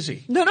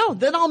crazy. No.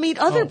 Then I'll meet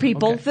other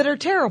people that are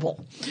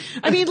terrible.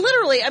 I mean,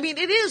 literally,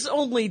 it is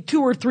only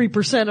 2 or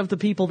 3% of the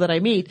people that I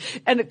meet.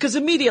 And because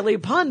immediately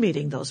upon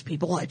meeting those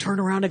people, I turn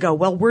around and go,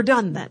 well, we're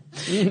done then.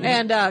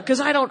 And,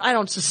 cause I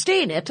don't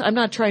sustain it. I'm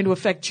not trying to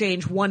affect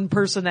change one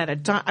person at a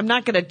time. I'm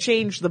not going to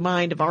change the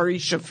mind of Ari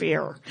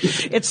Shafir.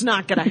 It's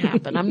not going to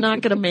happen. I'm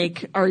not going to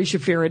make Ari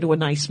Shafir into a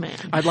nice man.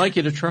 I'd like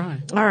you to try.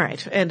 All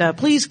right. And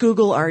please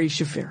Google Ari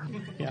Shafir.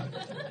 Yeah.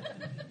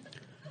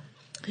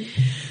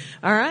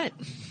 All right.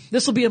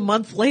 This will be a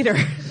month later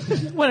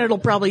when it'll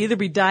probably either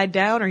be died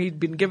down or he'd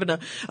been given a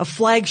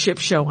flagship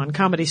show on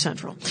Comedy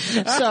Central.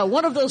 So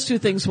one of those two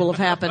things will have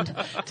happened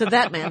to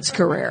that man's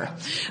career.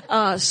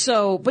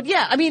 But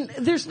yeah,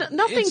 there's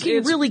nothing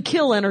can really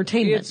kill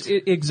entertainment.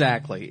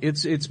 Exactly.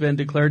 It's been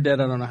declared dead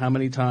I don't know how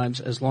many times,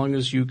 as long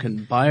as you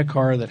can buy a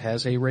car that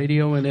has a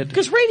radio in it.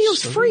 Because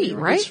radio's free,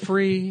 right? It's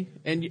free.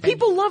 And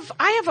people love,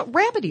 I have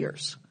rabbit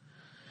ears.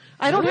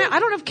 I don't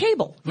have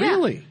cable.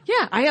 Really?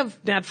 Yeah, I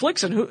have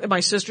Netflix and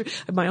my sister,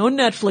 my own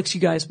Netflix, you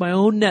guys, my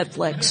own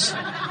Netflix.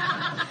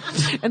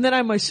 And then I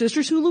have my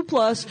sister's Hulu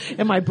Plus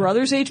and my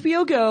brother's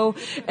HBO Go,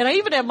 and I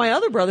even have my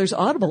other brother's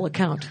Audible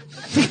account.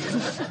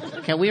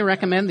 Can we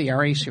recommend the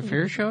Ari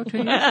Shafir show to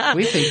you?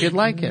 We think you'd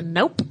like it.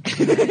 Nope.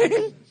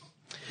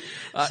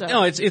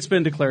 No, it's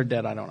been declared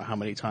dead I don't know how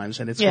many times,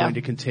 and it's going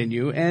to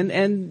continue.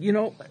 And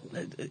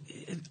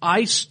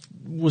I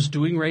was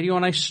doing radio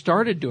and I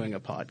started doing a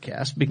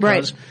podcast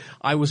because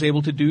I was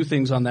able to do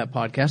things on that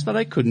podcast that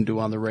I couldn't do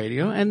on the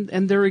radio, and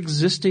they're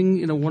existing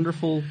in a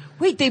wonderful.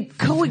 Wait, they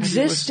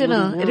coexist in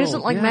a. It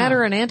isn't like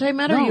matter and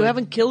antimatter. No. You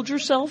haven't killed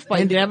yourself by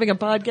having a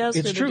podcast.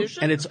 It's true,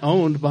 and it's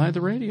owned by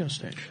the radio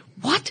station.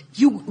 What?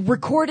 You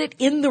record it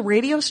in the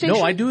radio station?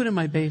 No, I do it in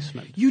my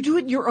basement. You do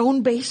it in your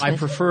own basement? I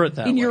prefer it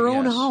that way. In your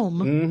own home?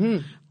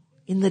 Mm-hmm.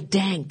 In the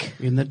dank.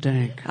 In the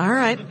dank. All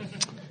right.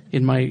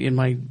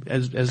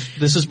 As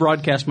this is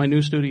broadcast, my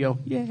new studio.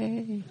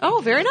 Yay. Oh,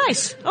 very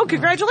nice. Oh,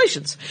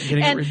 congratulations.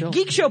 And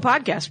Geek Show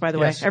Podcast, by the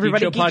way.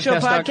 Everybody,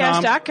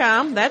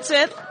 geekshowpodcast.com. That's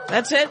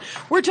it.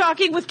 We're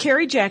talking with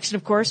Kerry Jackson,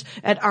 of course,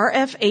 at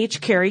RFH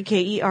Kerry,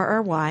 Kerry,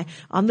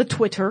 on the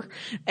Twitter.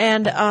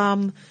 And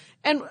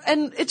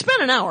it's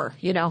been an hour,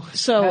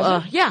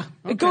 so,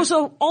 it goes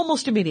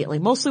almost immediately,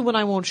 mostly when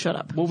I won't shut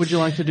up. What would you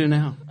like to do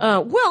now?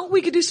 Well,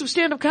 we could do some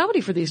stand-up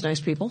comedy for these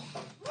nice people.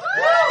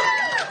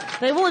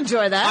 They will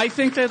enjoy that. I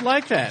think they'd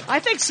like that. I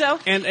think so.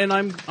 And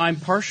I'm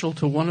partial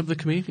to one of the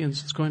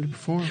comedians that's going to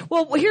perform.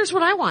 Well, here's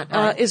what I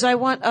want, is I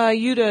want,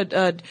 you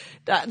to,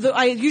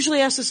 I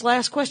usually ask this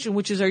last question,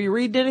 which is, are you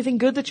reading anything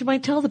good that you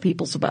might tell the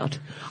peoples about?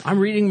 I'm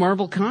reading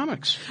Marvel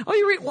Comics. Oh,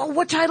 you read, well,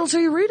 what titles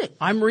are you reading?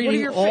 I'm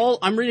reading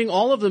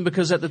all of them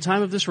because at the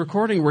time of this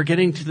recording, we're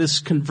getting to this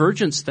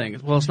convergence thing.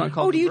 Well, it's not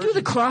called Oh, do you do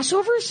the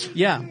crossovers?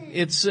 Yeah.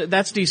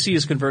 That's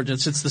DC's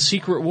convergence. It's the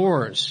Secret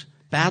Wars.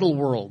 Battle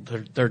World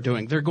they're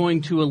doing. They're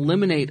going to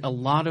eliminate a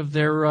lot of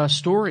their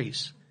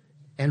stories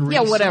and Yeah,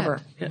 reset.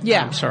 whatever.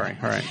 Yeah. I'm sorry.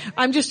 All right.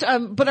 I'm just,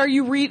 but are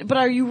you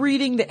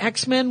reading the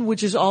X-Men,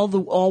 which is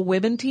all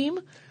women team?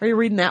 Are you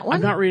reading that one?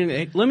 I'm not reading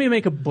it. Let me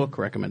make a book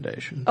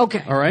recommendation.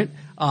 Okay. All right.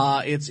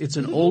 It's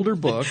an older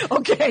book.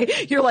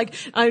 Okay. You're like,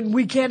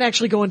 we can't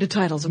actually go into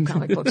titles of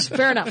comic books.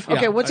 Fair enough.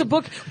 Okay. What's a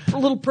book? A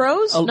little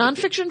prose?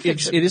 Nonfiction?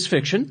 Fiction? It is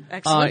fiction.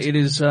 Excellent.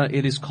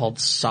 It is called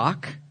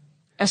Sock.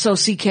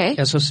 S-O-C-K?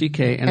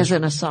 S-O-C-K. And As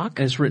in a sock?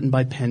 And it's written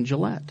by Penn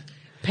Jillette.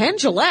 Penn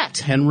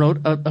Jillette? Penn wrote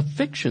a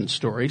fiction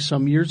story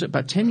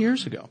about 10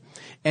 years ago.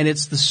 And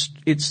it's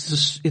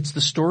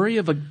the story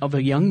of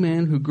a young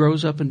man who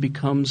grows up and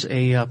becomes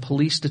a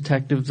police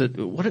detective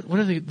what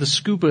are the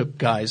scuba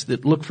guys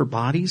that look for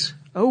bodies?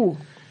 Oh,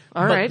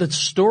 all right. But the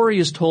story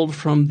is told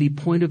from the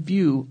point of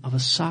view of a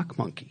sock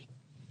monkey.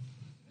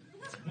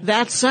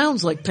 That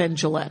sounds like Penn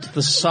Jillette.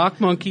 The sock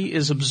monkey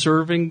is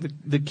observing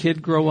the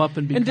kid grow up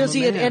and become And does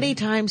he a man. at any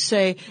time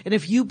say, and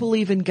if you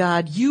believe in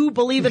God, you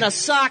believe in a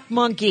sock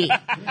monkey?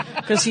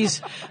 Because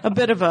he's a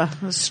bit of a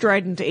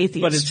strident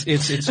atheist. But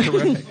it's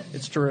terrific.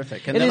 It's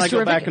terrific. And It then is I go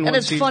terrific. back and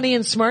it's funny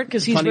and smart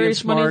because he's very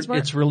funny and smart.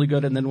 It's really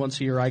good. And then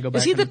once a year I go back.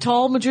 Is he the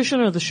tall magician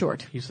or the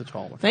short? He's the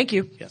tall one. Thank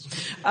you. Yes.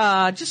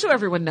 Just so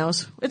everyone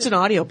knows, it's an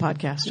audio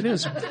podcast. It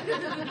is.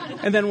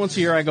 And then once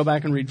a year I go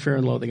back and read Fear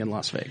and Loathing in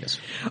Las Vegas.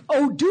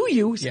 Oh, do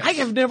you? Yes. I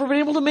have never been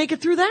able to make it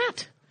through that.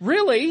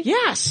 Really?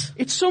 Yes.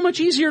 It's so much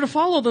easier to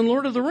follow than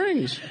Lord of the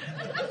Rings.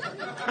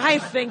 I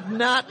think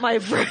not, my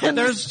friend.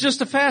 There's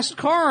just a fast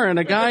car and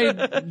a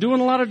guy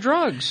doing a lot of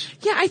drugs.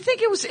 Yeah, I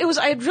think it was,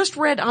 I had just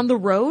read On the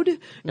Road,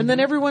 and then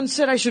everyone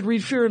said I should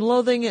read Fear and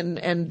Loathing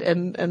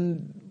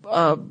and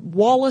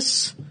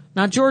Wallace,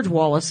 not George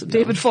Wallace,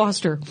 David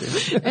Foster.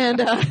 And,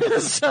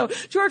 so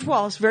George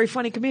Wallace, very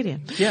funny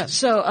comedian. Yes.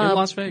 So, in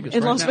Las Vegas.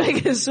 In right Las now.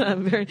 Vegas,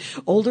 very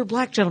older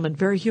black gentleman,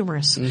 very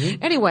humorous.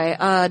 Anyway,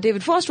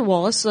 David Foster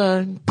Wallace,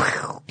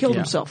 killed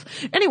himself.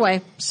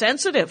 Anyway,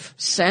 sensitive,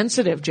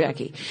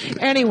 Jackie.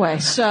 Anyway,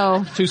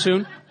 so. Too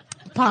soon?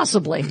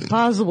 Possibly,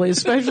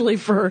 especially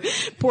for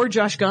poor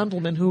Josh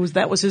Gondelman,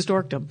 that was his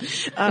dorkdom,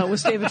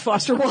 was David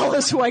Foster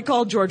Wallace, who I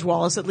called George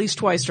Wallace at least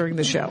twice during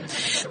the show.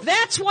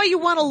 That's why you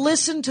want to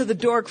listen to the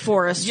Dork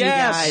Forest, you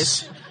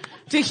guys.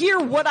 To hear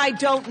what I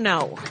don't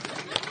know.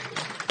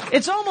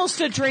 It's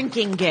almost a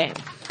drinking game.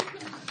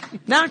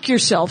 Knock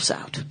yourselves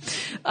out.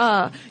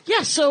 I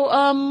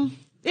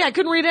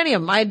couldn't read any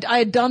of them. I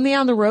had done the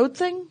On the Road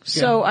thing,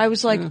 so I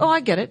was like, oh,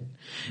 I get it.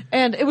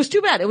 And it was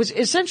too bad. It was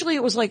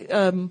like,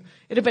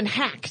 it had been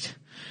hacked.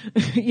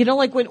 You know,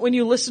 like when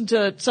you listen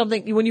to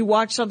something, when you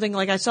watch something,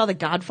 like I saw The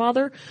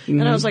Godfather,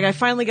 and I was like, I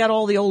finally got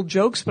all the old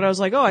jokes, but I was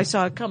like, oh, I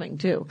saw it coming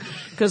too.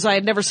 Cause I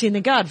had never seen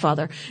The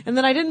Godfather. And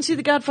then I didn't see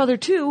The Godfather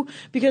 2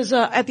 because,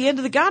 at the end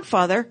of The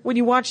Godfather, when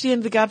you watch the end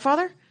of The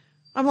Godfather,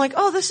 I'm like,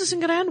 oh, this isn't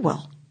gonna end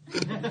well.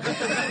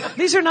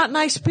 These are not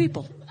nice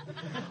people.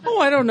 Oh,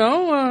 I don't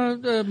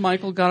know.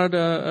 Michael got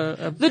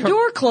the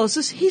door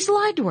closes, he's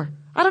lied to her.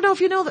 I don't know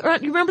if you know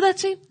that. You remember that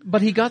scene?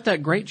 But he got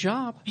that great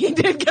job. He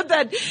did get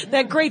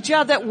that great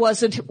job that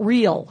wasn't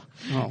real.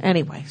 Oh,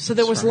 anyway, so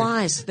there was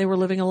lies. They were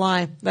living a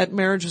lie. That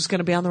marriage was going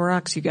to be on the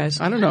rocks, you guys.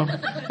 I don't know.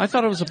 I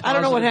thought it was a positive. I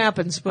don't know what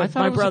happens, but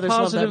my brothers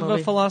love that movie. I thought it was a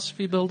positive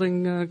philosophy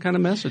building kind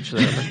of message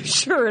there.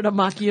 Sure, in a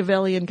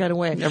Machiavellian kind of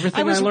way.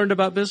 Everything I learned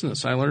about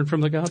business, I learned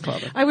from The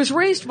Godfather. I was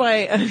raised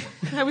by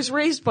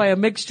a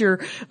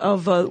mixture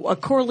of a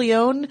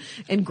Corleone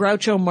and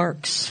Groucho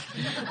Marx.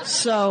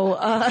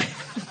 So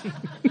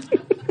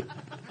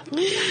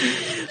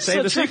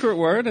Say the secret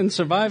word and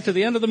survive to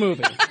the end of the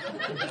movie.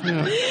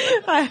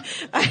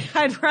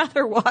 I'd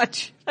rather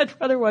watch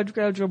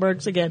Groucho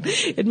Marx again.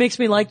 It makes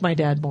me like my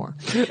dad more.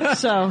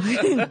 So,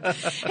 hey,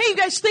 you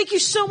guys, thank you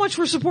so much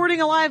for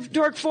supporting Alive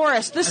Dork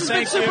Forest. This has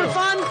been super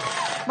fun.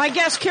 My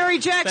guest, Kerry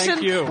Jackson.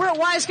 Thank you. We're at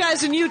Wise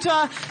Guys in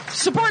Utah.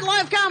 Support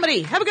live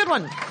comedy. Have a good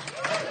one.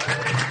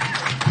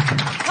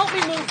 Help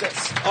me move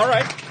this. All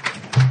right.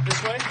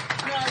 This way?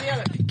 No, the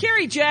other.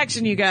 Kerry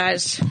Jackson, you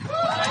guys.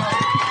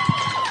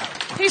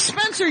 Hey,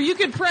 Spencer, you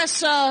could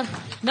press,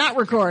 not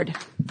record.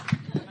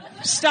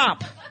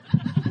 Stop.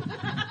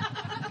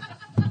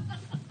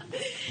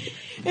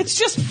 It's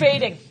just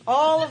fading.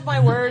 All of my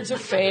words are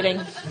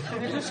fading.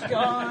 They're just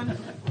gone.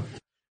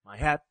 My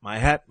hat, my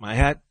hat, my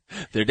hat.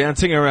 They're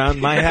dancing around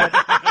my hat.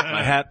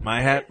 My hat,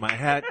 my hat, my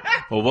hat.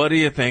 Well, what do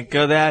you think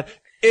of that?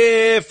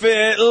 If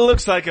it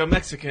looks like a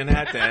Mexican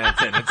hat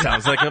dance and it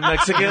sounds like a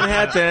Mexican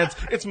hat dance,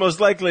 it's most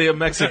likely a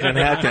Mexican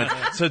hat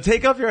dance. So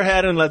take off your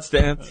hat and let's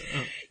dance.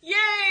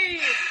 Yay!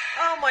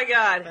 Oh my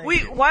God.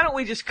 Why don't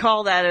we just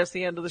call that as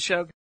the end of the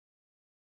show?